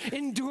persevere,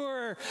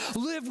 endure,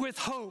 live with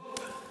hope.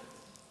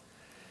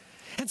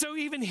 And so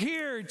even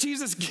here,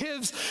 Jesus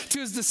gives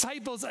to his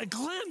disciples a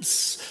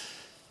glimpse,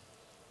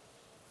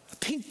 a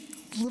pink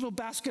little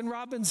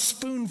Baskin-Robbins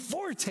spoon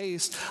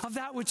foretaste of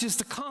that which is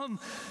to come,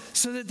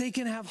 so that they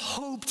can have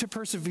hope to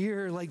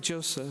persevere like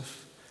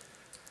Joseph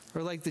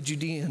or like the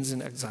Judeans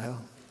in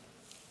exile.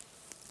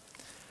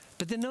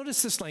 But then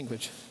notice this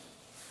language.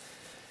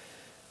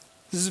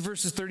 This is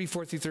verses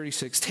 34 through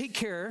 36. Take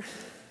care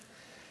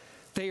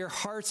that your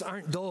hearts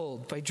aren't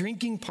dulled by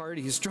drinking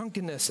parties,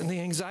 drunkenness, and the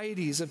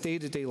anxieties of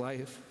day-to-day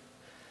life.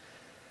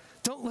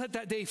 Don't let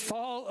that day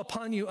fall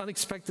upon you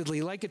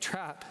unexpectedly like a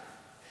trap.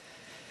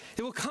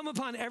 It will come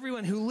upon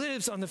everyone who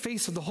lives on the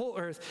face of the whole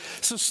earth.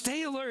 So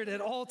stay alert at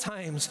all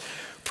times,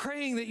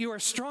 praying that you are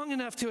strong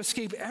enough to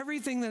escape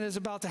everything that is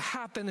about to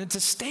happen and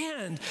to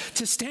stand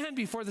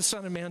before the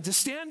Son of Man, to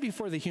stand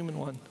before the human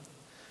one.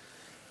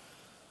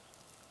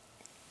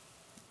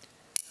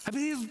 I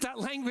believe that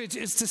language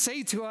is to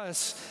say to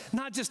us,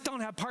 not just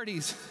don't have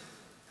parties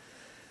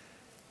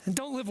and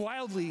don't live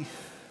wildly.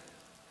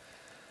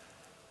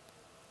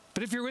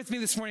 But if you're with me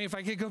this morning, if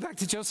I could go back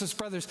to Joseph's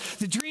brothers,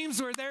 the dreams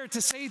were there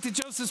to say to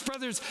Joseph's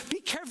brothers, be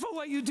careful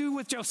what you do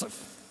with Joseph.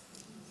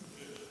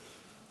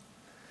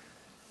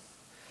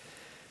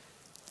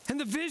 And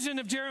the vision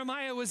of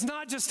Jeremiah was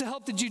not just to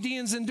help the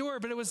Judeans endure,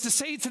 but it was to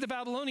say to the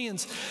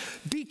Babylonians,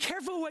 be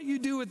careful what you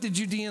do with the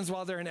Judeans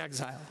while they're in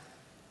exile.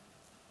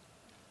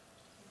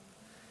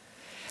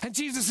 And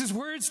Jesus'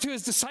 words to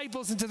his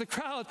disciples and to the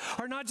crowd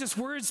are not just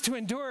words to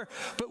endure,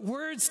 but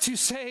words to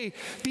say,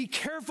 be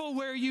careful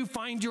where you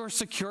find your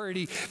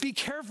security. Be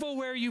careful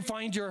where you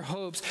find your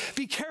hopes.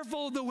 Be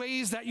careful the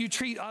ways that you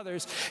treat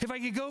others. If I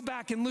could go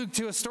back in Luke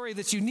to a story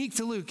that's unique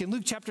to Luke, in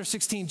Luke chapter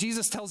 16,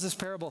 Jesus tells this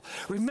parable.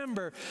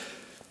 Remember,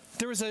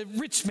 there was a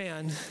rich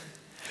man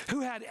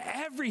who had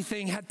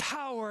everything, had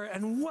power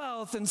and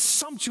wealth and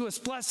sumptuous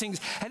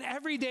blessings, and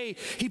every day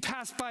he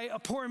passed by a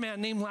poor man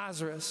named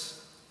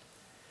Lazarus.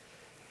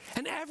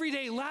 And every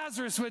day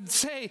Lazarus would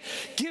say,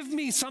 give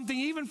me something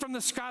even from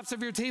the scraps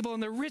of your table,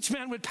 and the rich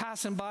man would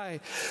pass him by.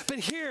 But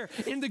here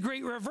in the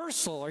great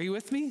reversal, are you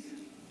with me?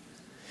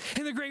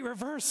 In the great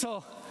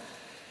reversal,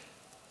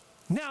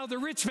 now the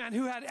rich man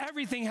who had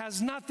everything has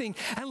nothing,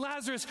 and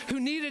Lazarus who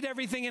needed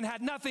everything and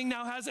had nothing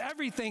now has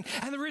everything,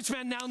 and the rich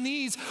man now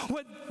needs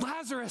what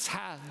Lazarus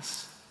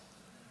has.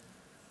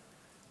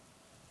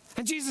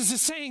 And Jesus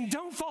is saying,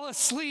 don't fall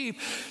asleep.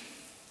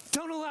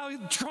 Don't allow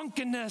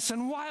drunkenness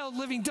and wild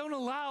living. Don't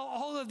allow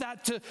all of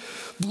that to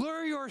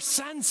blur your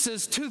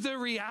senses to the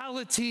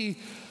reality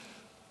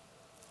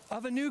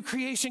of a new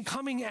creation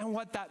coming and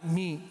what that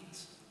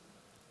means.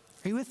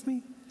 Are you with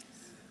me?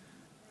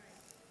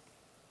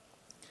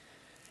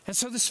 And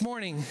so this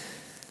morning,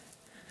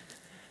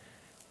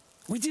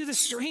 we do the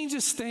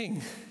strangest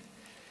thing.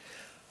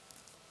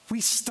 We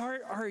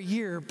start our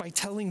year by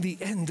telling the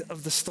end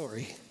of the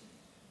story.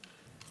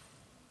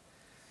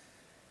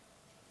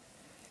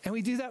 And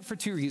we do that for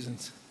two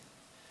reasons.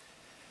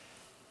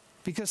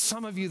 Because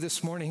some of you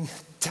this morning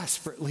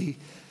desperately,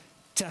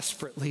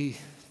 desperately,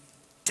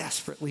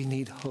 desperately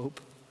need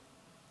hope.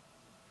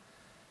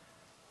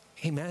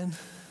 Amen.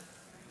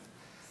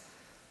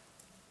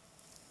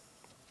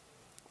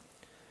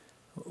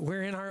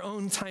 We're in our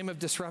own time of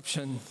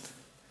disruption.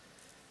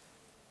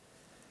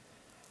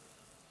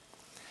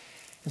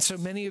 And so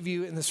many of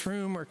you in this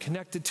room are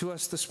connected to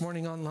us this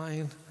morning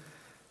online.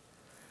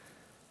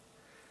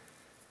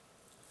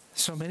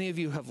 So many of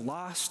you have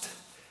lost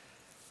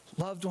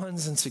loved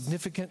ones and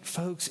significant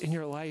folks in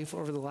your life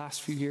over the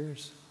last few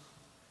years.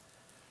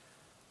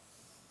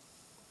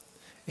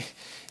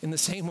 In the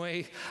same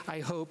way,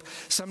 I hope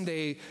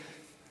someday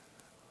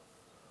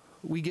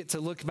we get to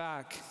look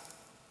back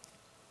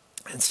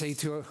and say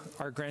to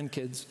our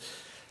grandkids,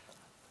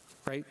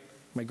 right?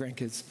 My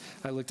grandkids.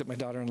 I looked at my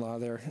daughter-in-law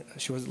there.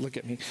 She wasn't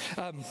looking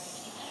at me.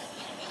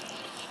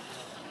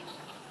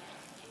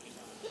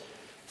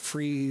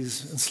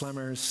 Freeze and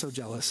Slemmers, so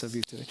jealous of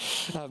you today.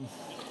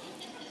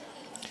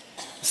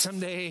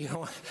 Someday I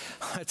want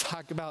to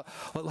talk about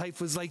what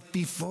life was like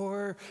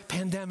before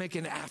pandemic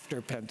and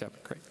after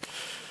pandemic, right?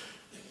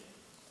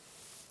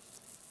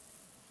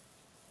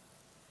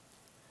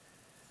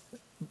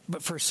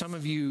 But for some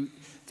of you,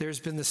 there's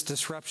been this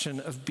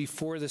disruption of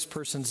before this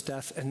person's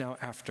death and now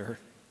after.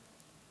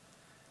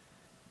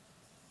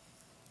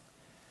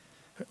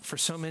 For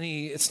so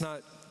many, it's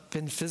not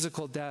been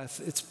physical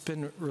death, it's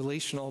been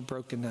relational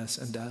brokenness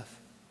and death.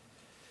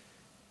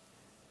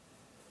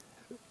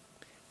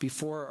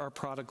 Before our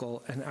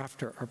prodigal and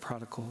after our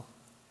prodigal.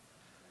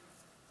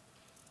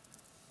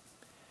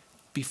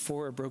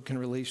 Before a broken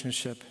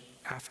relationship,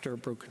 after a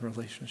broken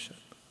relationship.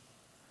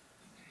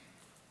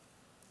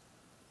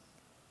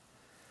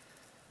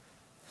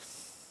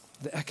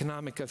 The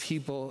economic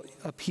upheaval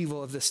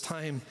of this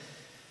time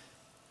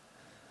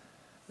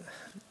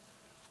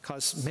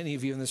caused many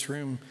of you in this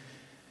room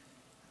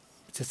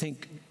to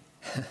think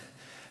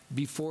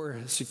before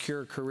a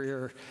secure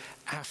career,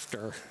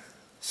 after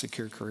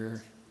secure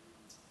career.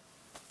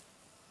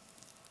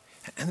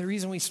 And the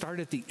reason we start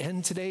at the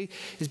end today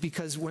is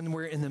because when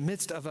we're in the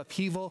midst of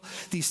upheaval,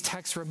 these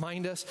texts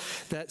remind us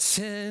that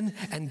sin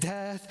and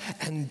death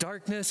and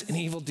darkness and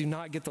evil do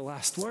not get the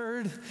last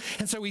word.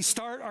 And so we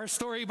start our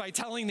story by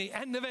telling the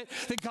end of it,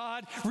 that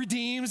God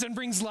redeems and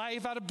brings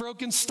life out of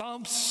broken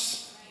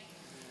stumps.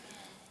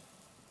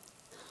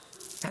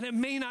 And it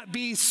may not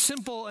be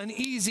simple and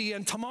easy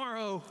and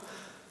tomorrow,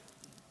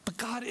 but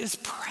God is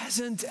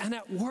present and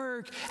at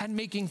work and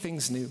making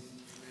things new.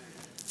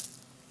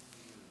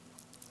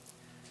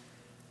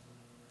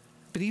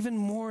 But even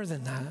more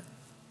than that,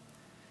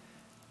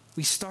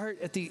 we start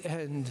at the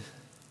end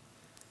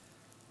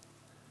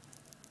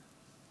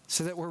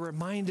so that we're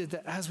reminded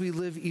that as we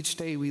live each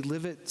day, we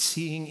live it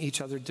seeing each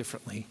other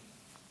differently.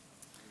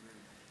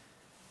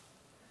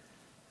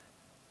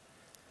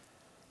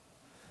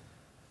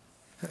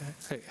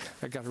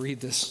 I got to read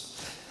this.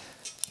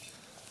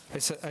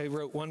 I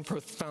wrote one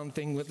profound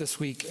thing with this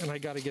week, and I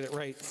got to get it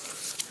right.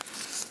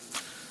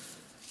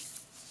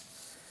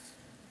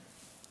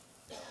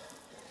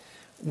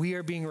 We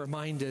are being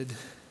reminded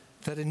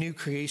that a new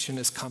creation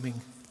is coming.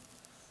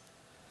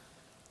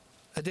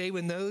 A day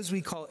when those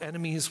we call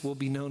enemies will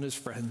be known as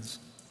friends.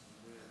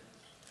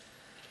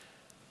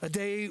 A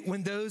day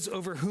when those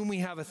over whom we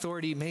have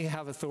authority may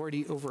have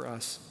authority over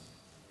us.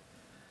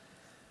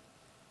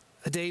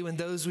 A day when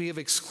those we have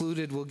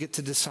excluded will get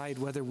to decide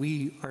whether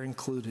we are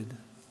included.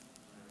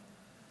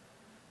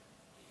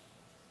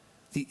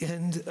 The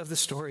end of the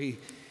story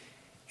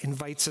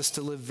invites us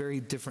to live very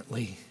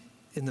differently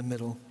in the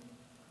middle.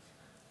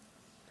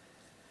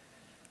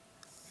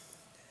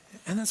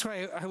 And that's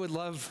why I would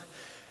love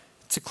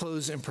to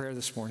close in prayer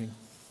this morning.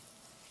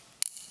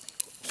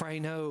 For I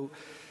know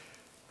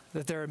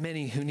that there are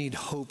many who need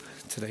hope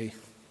today.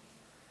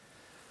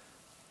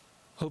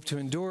 Hope to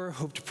endure,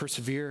 hope to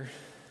persevere.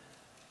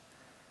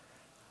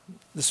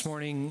 This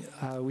morning,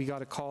 I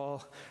got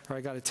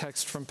a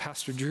text from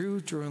Pastor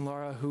Drew and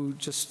Laura, who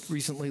just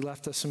recently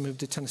left us and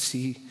moved to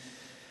Tennessee.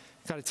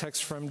 Got a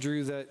text from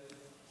Drew that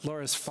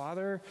Laura's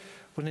father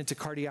went into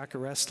cardiac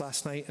arrest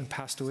last night and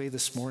passed away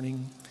this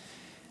morning.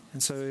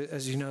 And so,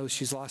 as you know,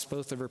 she's lost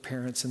both of her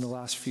parents in the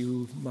last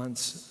few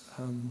months.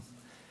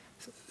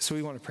 So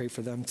we want to pray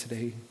for them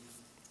today.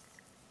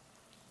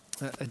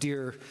 A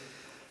dear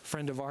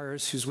friend of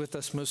ours who's with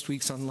us most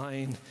weeks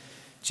online,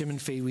 Jim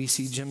and Faye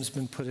Weesey. Jim's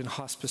been put in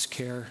hospice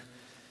care.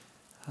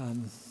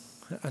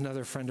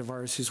 Another friend of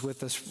ours who's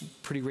with us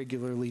pretty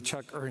regularly,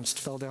 Chuck Ernst,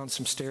 fell down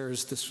some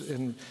stairs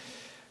and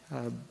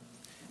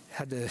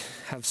had to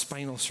have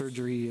spinal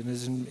surgery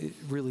and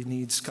really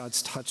needs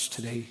God's touch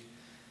today.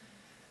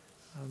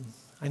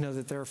 I know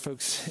that there are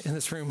folks in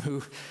this room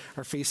who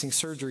are facing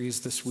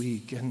surgeries this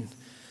week and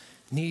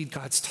need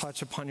God's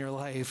touch upon your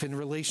life in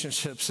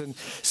relationships and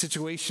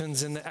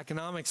situations in the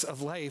economics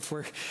of life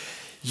where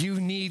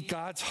you need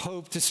God's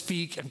hope to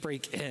speak and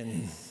break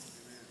in.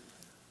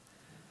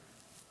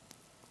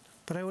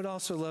 But I would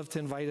also love to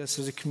invite us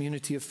as a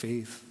community of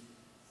faith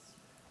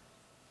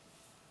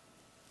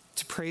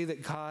to pray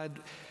that God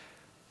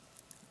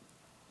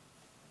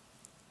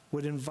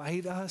would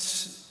invite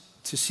us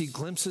to see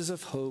glimpses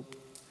of hope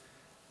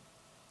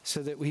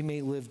so that we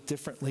may live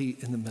differently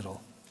in the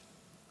middle.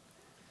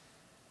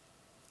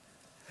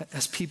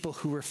 As people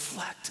who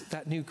reflect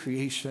that new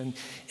creation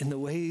in the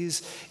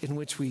ways in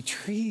which we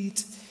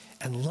treat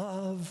and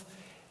love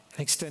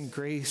and extend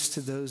grace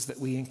to those that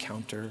we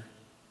encounter.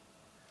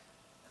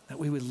 That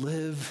we would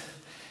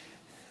live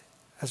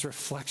as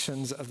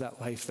reflections of that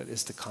life that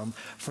is to come.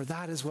 For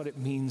that is what it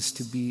means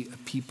to be a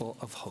people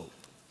of hope.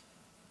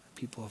 A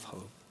people of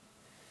hope.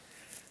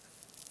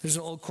 There's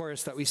an old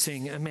chorus that we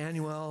sing,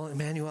 Emmanuel,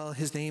 Emmanuel,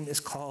 his name is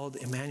called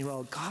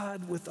Emmanuel,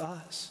 God with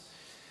us.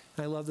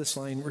 And I love this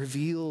line,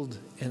 revealed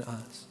in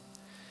us.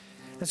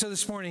 And so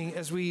this morning,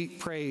 as we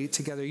pray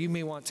together, you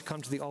may want to come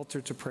to the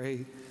altar to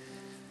pray.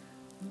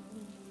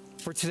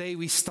 For today,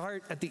 we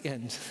start at the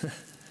end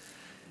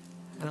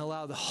and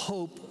allow the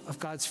hope of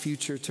God's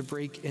future to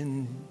break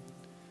in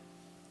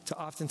to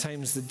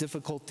oftentimes the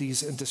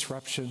difficulties and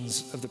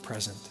disruptions of the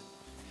present.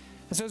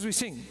 And so as we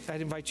sing, I'd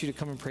invite you to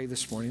come and pray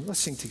this morning. Let's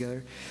sing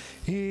together.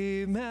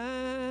 Emmanuel,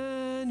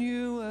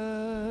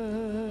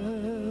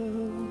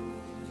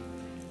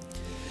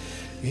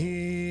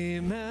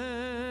 Emmanuel,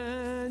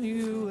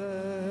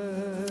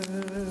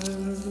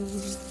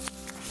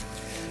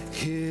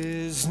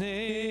 his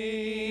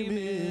name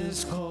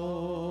is called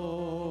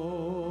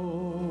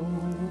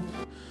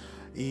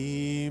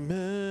Emmanuel.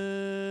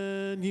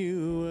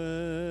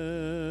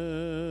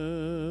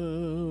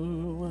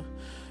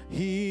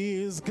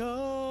 He's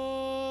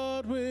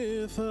God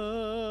with us,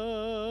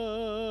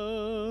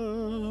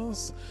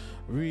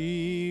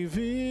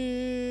 revealed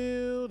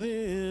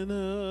in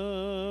us.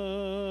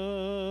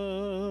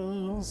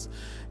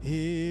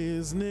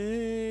 His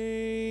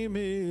name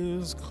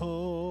is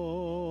called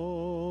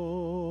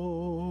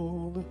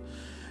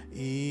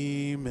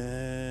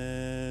Emmanuel.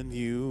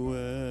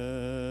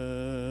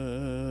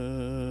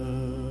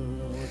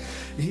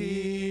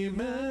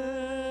 Emmanuel,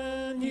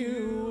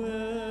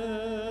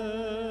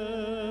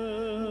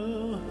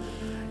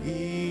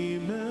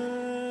 Emmanuel.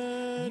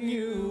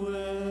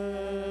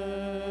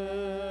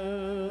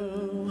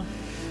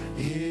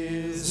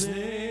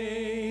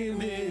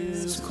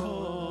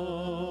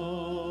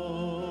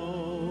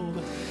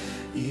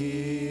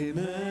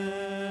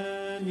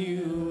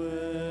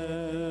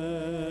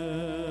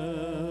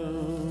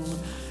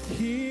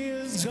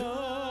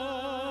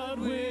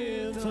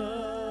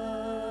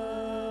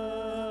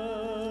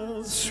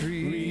 is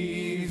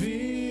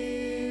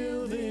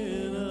revealed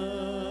in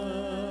us.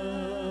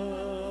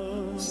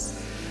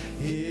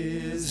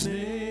 His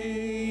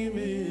name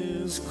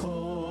is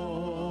called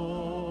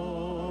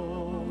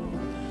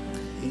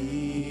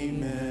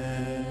Emmanuel.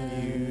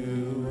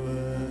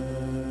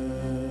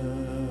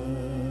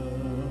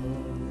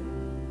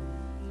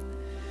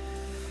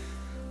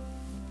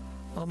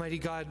 Almighty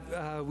God,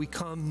 we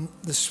come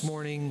this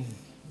morning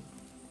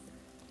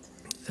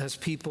as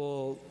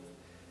people,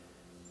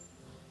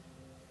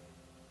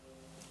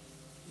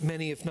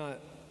 many, if not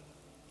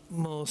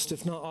most,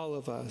 if not all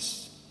of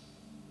us,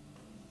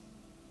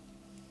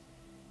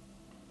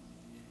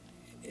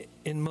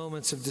 in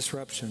moments of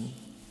disruption.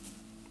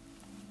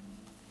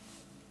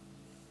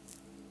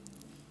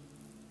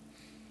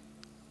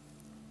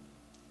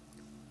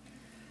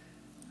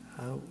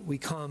 We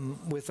come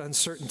with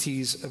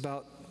uncertainties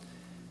about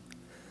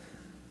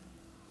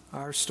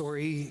our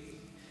story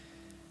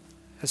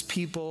as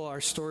people,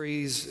 our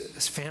stories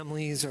as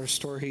families, our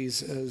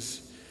stories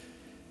as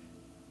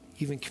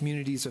even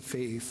communities of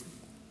faith.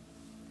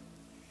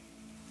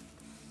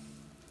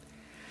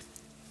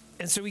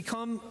 And so we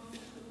come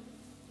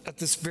at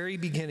this very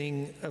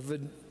beginning of a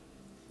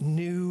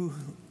new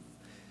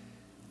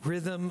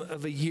rhythm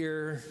of a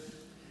year.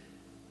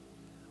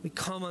 We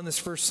come on this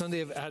first Sunday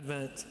of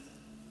Advent,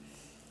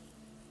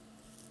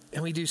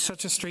 and we do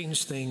such a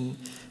strange thing.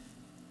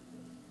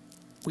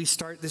 We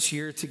start this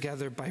year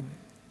together by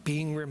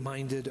being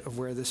reminded of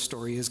where this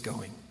story is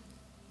going.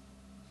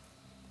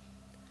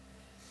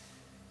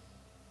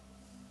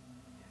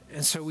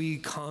 And so we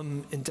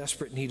come in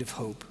desperate need of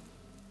hope.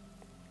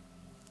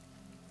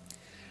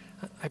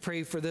 I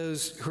pray for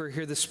those who are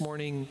here this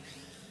morning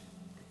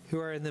who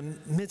are in the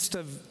midst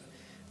of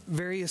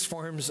various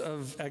forms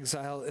of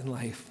exile in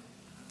life,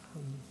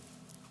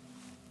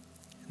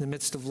 in the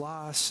midst of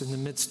loss, in the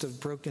midst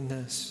of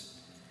brokenness.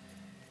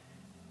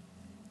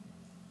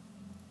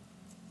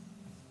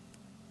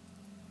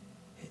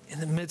 In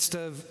the midst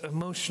of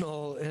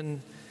emotional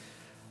and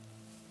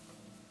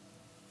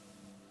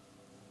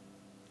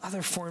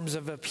other forms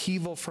of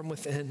upheaval from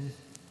within.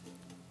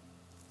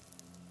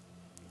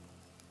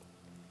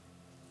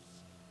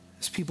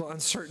 As people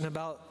uncertain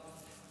about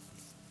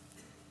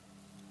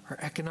our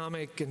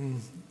economic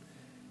and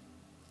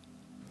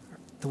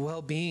the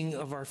well-being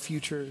of our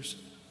futures.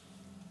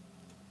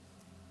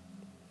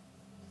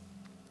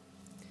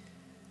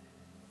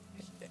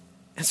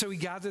 And so we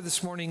gather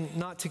this morning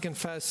not to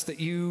confess that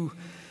you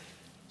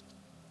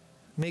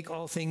make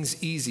all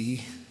things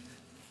easy,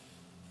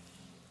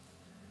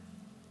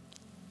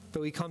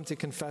 but we come to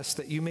confess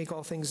that you make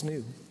all things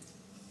new.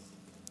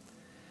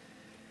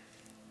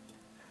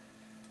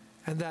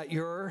 And that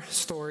your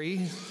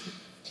story,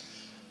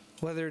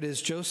 whether it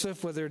is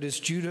Joseph, whether it is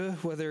Judah,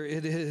 whether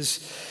it is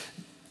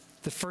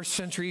the first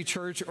century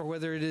church, or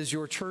whether it is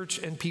your church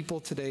and people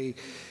today,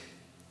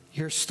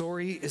 your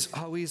story is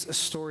always a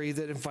story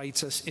that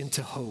invites us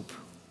into hope,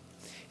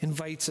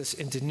 invites us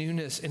into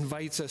newness,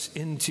 invites us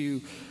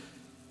into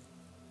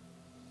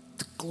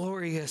the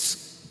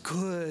glorious,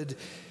 good,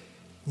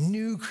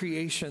 new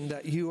creation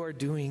that you are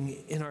doing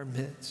in our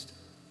midst.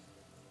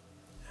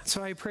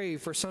 So I pray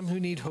for some who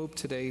need hope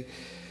today,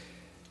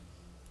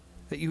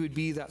 that you would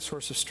be that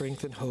source of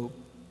strength and hope.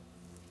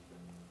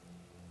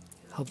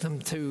 Help them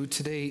to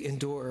today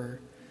endure.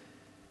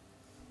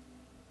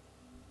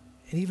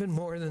 And even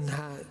more than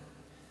that,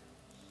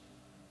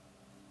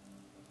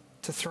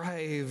 to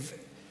thrive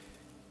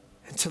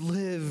and to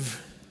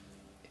live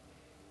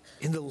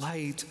in the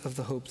light of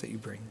the hope that you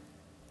bring.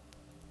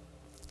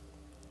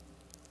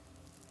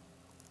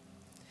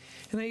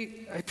 And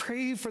I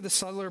pray for the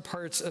subtler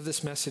parts of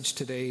this message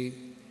today,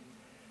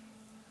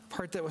 a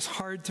part that was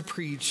hard to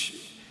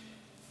preach,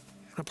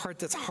 and a part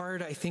that's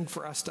hard, I think,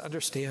 for us to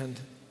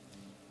understand.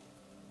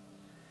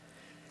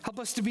 Help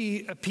us to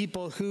be a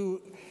people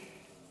who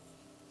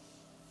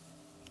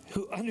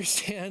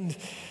understand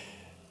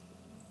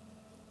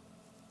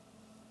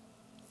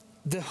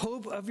the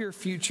hope of your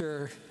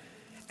future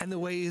and the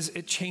ways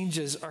it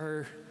changes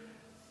our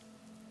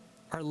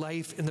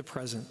life in the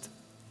present.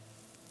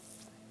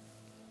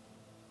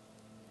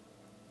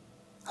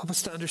 Help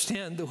us to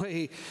understand the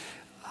way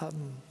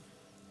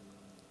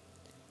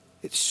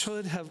it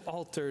should have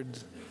altered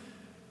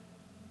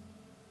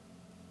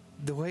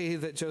the way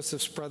that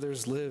Joseph's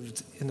brothers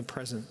lived in the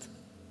present.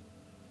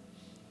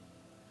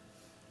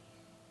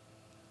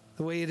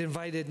 The way it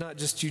invited not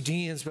just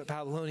Judeans but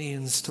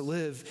Babylonians to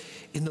live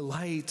in the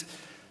light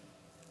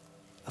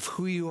of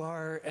who you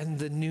are and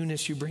the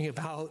newness you bring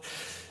about.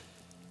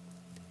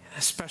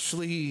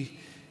 Especially,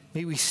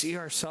 may we see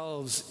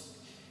ourselves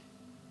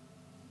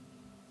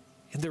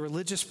in the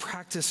religious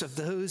practice of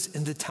those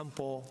in the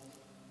temple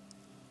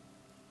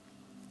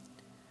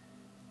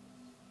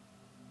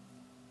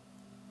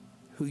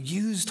who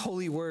used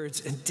holy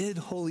words and did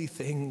holy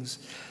things,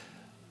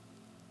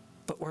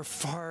 but were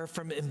far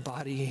from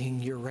embodying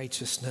your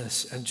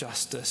righteousness and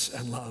justice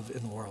and love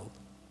in the world.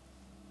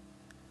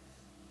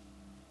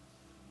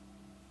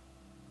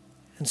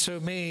 And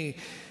so may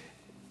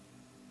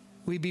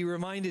we be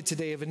reminded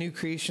today of a new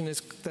creation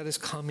that is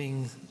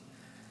coming,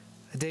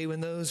 a day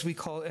when those we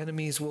call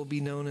enemies will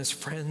be known as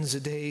friends, a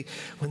day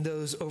when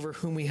those over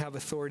whom we have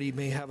authority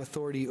may have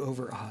authority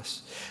over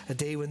us, a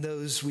day when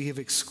those we have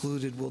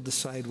excluded will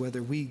decide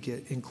whether we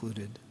get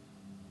included.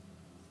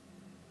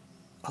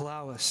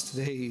 Allow us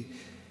today,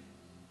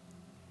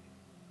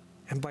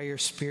 and by your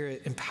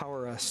Spirit,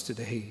 empower us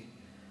today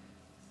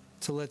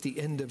to let the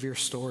end of your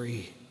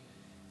story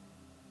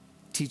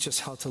teach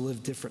us how to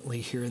live differently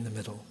here in the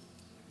middle.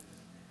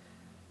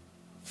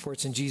 For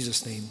it's in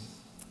Jesus' name,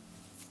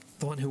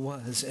 the one who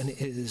was and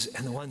is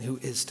and the one who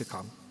is to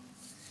come.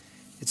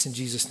 It's in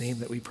Jesus' name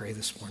that we pray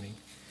this morning.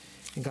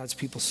 And God's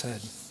people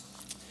said,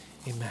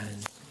 amen,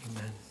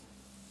 amen.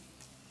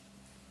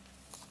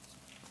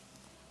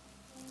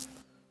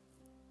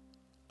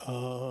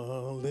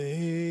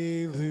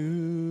 Alleluia,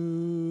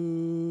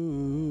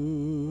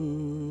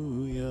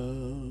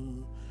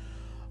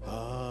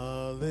 alleluia,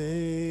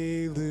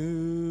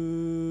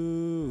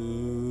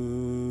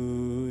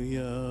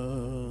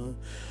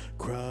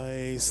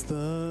 Christ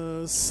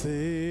the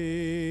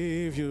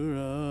Savior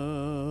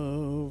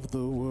of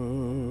the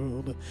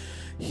world,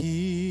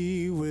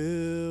 he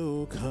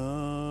will come.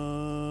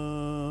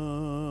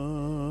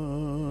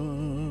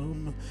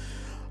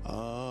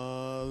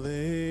 Alleluia,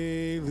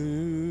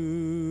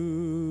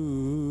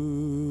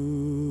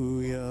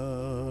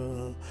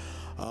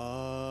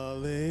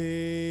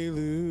 alleluia,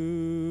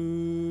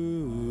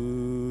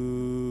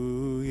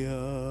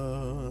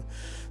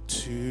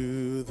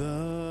 to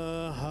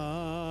the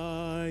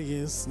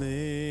highest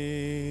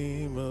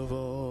name of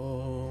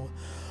all.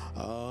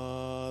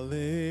 Alleluia.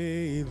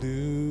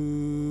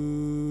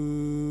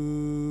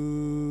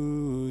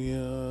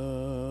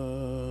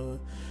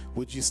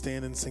 Would you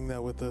stand and sing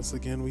that with us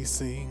again? We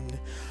sing,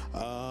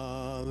 Alleluia,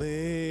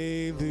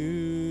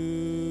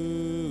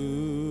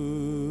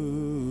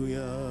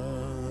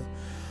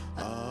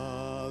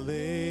 Alleluia,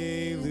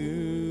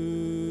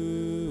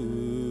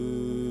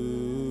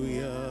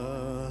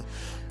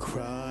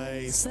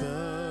 Christ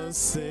the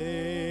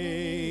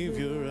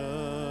Savior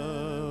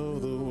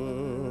of the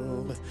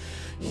world,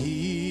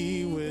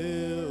 he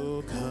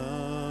will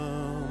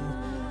come.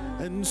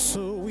 And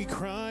so we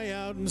cry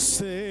out and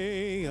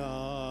say,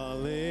 Alleluia,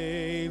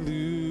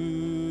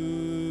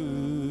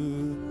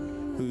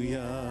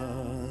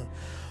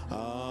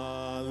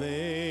 Alleluia,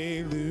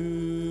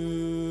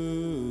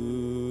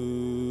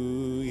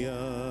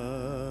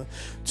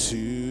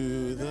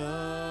 to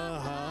the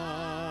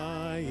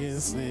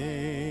highest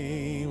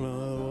name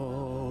of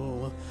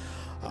all.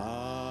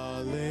 Alleluia.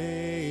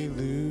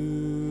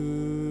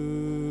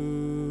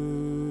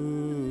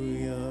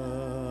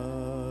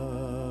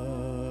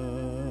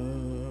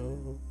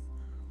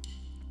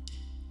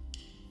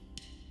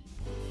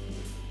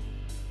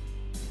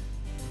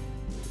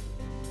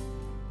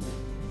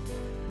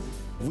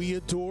 We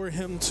adore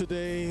him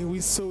today. We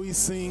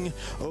sing,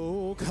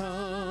 oh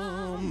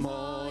come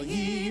all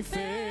ye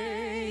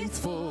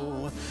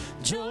faithful,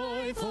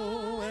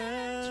 joyful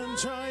and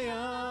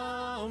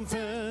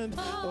triumphant.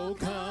 Oh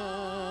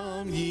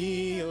come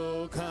ye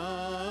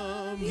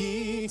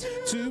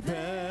to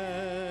Bethlehem.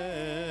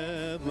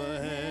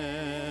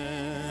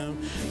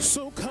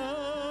 So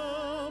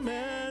come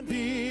and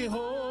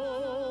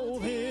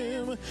behold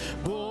him,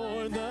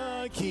 born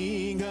the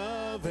King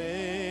of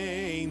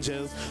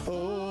angels.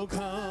 Oh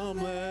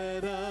come,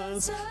 let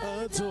us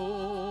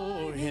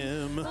adore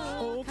him.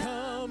 Oh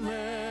come,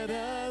 let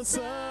us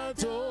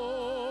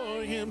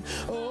adore him.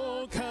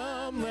 Oh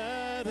come,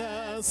 let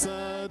us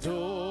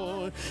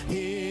adore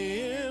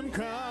him,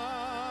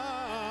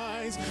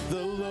 Christ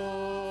the Lord.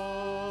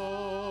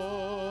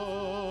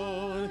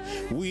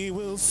 We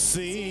will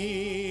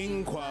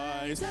sing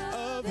choirs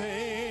of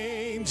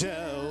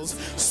angels,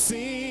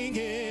 sing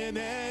in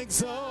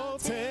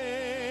exaltation.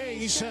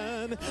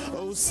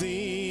 Oh,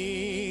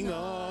 sing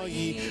all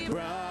ye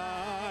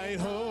bright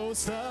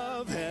host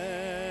of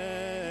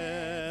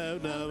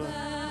heaven.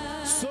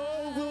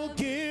 So we'll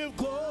give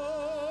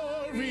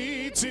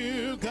glory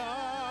to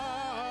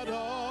God,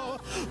 all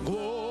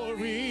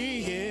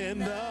glory in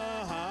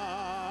the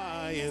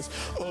highest.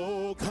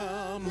 Oh,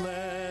 come,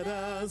 let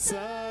us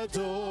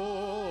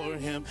adore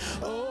him.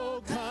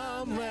 Oh,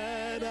 come,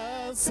 let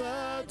us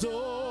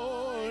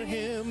adore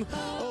him.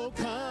 Oh,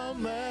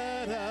 come,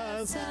 let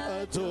us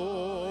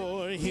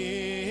adore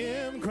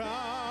him,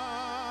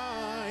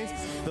 Christ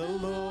the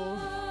Lord.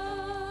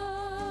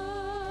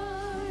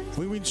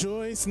 We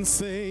rejoice and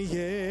say,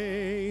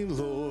 yea,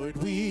 Lord,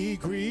 we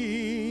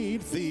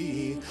greet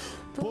thee,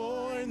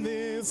 born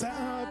this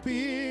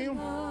happy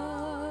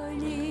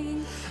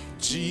morning.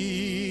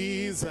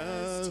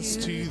 Jesus,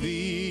 to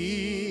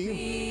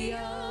thee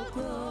all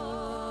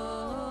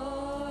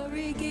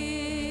glory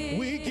give.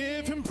 We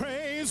give him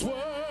praise,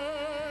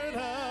 word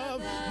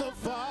of the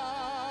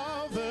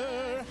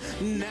Father,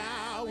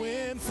 now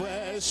in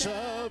flesh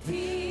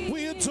appeared.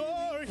 We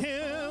adore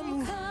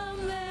him.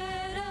 Come,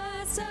 let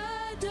us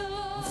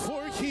adore.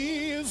 For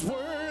he is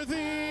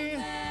worthy.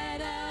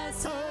 Let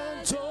us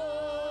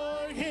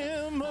adore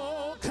him.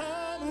 Oh,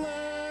 come,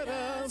 let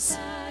us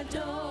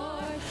adore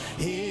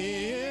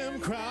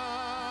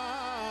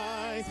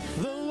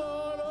the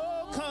Lord.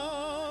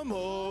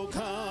 Oh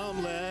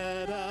come,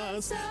 let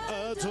us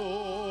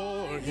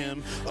adore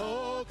him.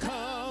 Oh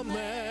come,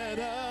 let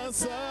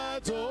us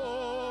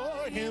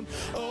adore him.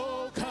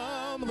 Oh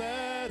come,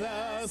 let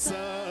us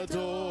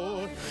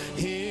adore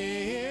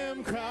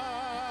him,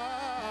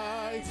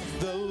 Christ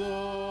the Lord.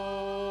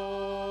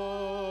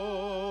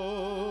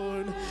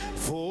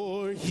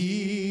 For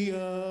he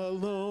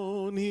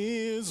alone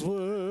is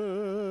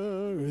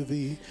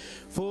worthy.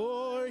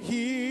 For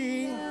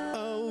he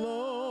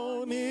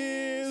alone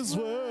is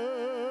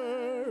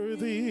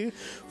worthy.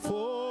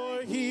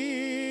 For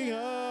he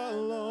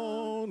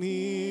alone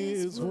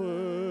is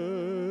worthy.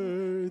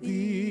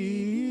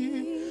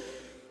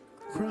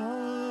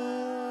 Christ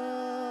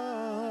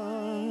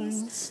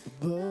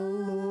the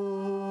Lord.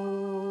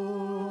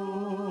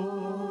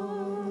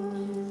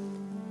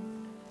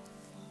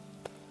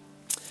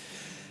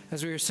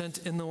 As we are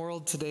sent in the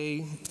world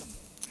today,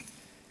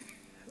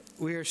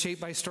 we are shaped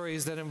by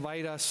stories that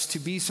invite us to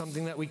be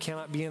something that we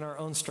cannot be in our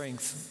own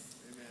strength.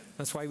 Amen.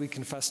 That's why we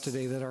confess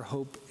today that our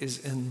hope is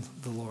in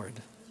the Lord.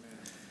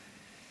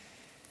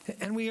 Amen.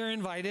 And we are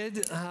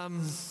invited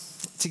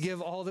to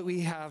give all that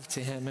we have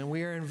to him, and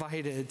we are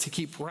invited to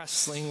keep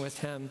wrestling with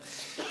him.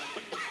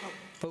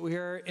 But we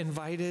are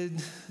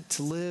invited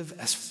to live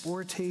as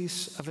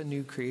foretastes of a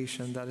new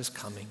creation that is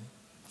coming.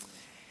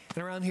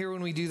 And around here,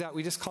 when we do that,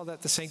 we just call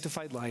that the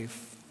sanctified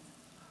life.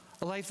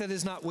 A life that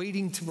is not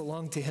waiting to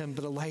belong to him,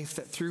 but a life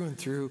that through and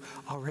through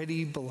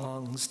already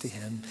belongs to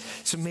him.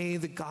 So may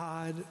the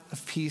God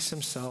of peace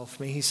himself,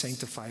 may he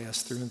sanctify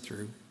us through and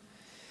through.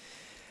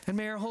 And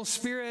may our whole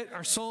spirit,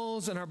 our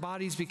souls, and our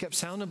bodies be kept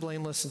sound and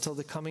blameless until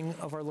the coming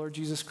of our Lord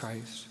Jesus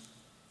Christ.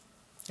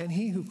 And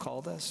he who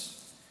called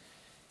us,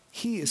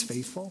 he is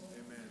faithful.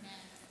 Amen.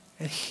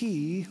 And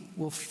he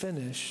will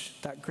finish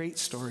that great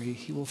story.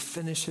 He will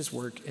finish his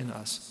work in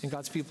us. And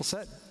God's people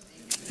said,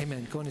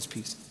 amen. Go in his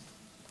peace.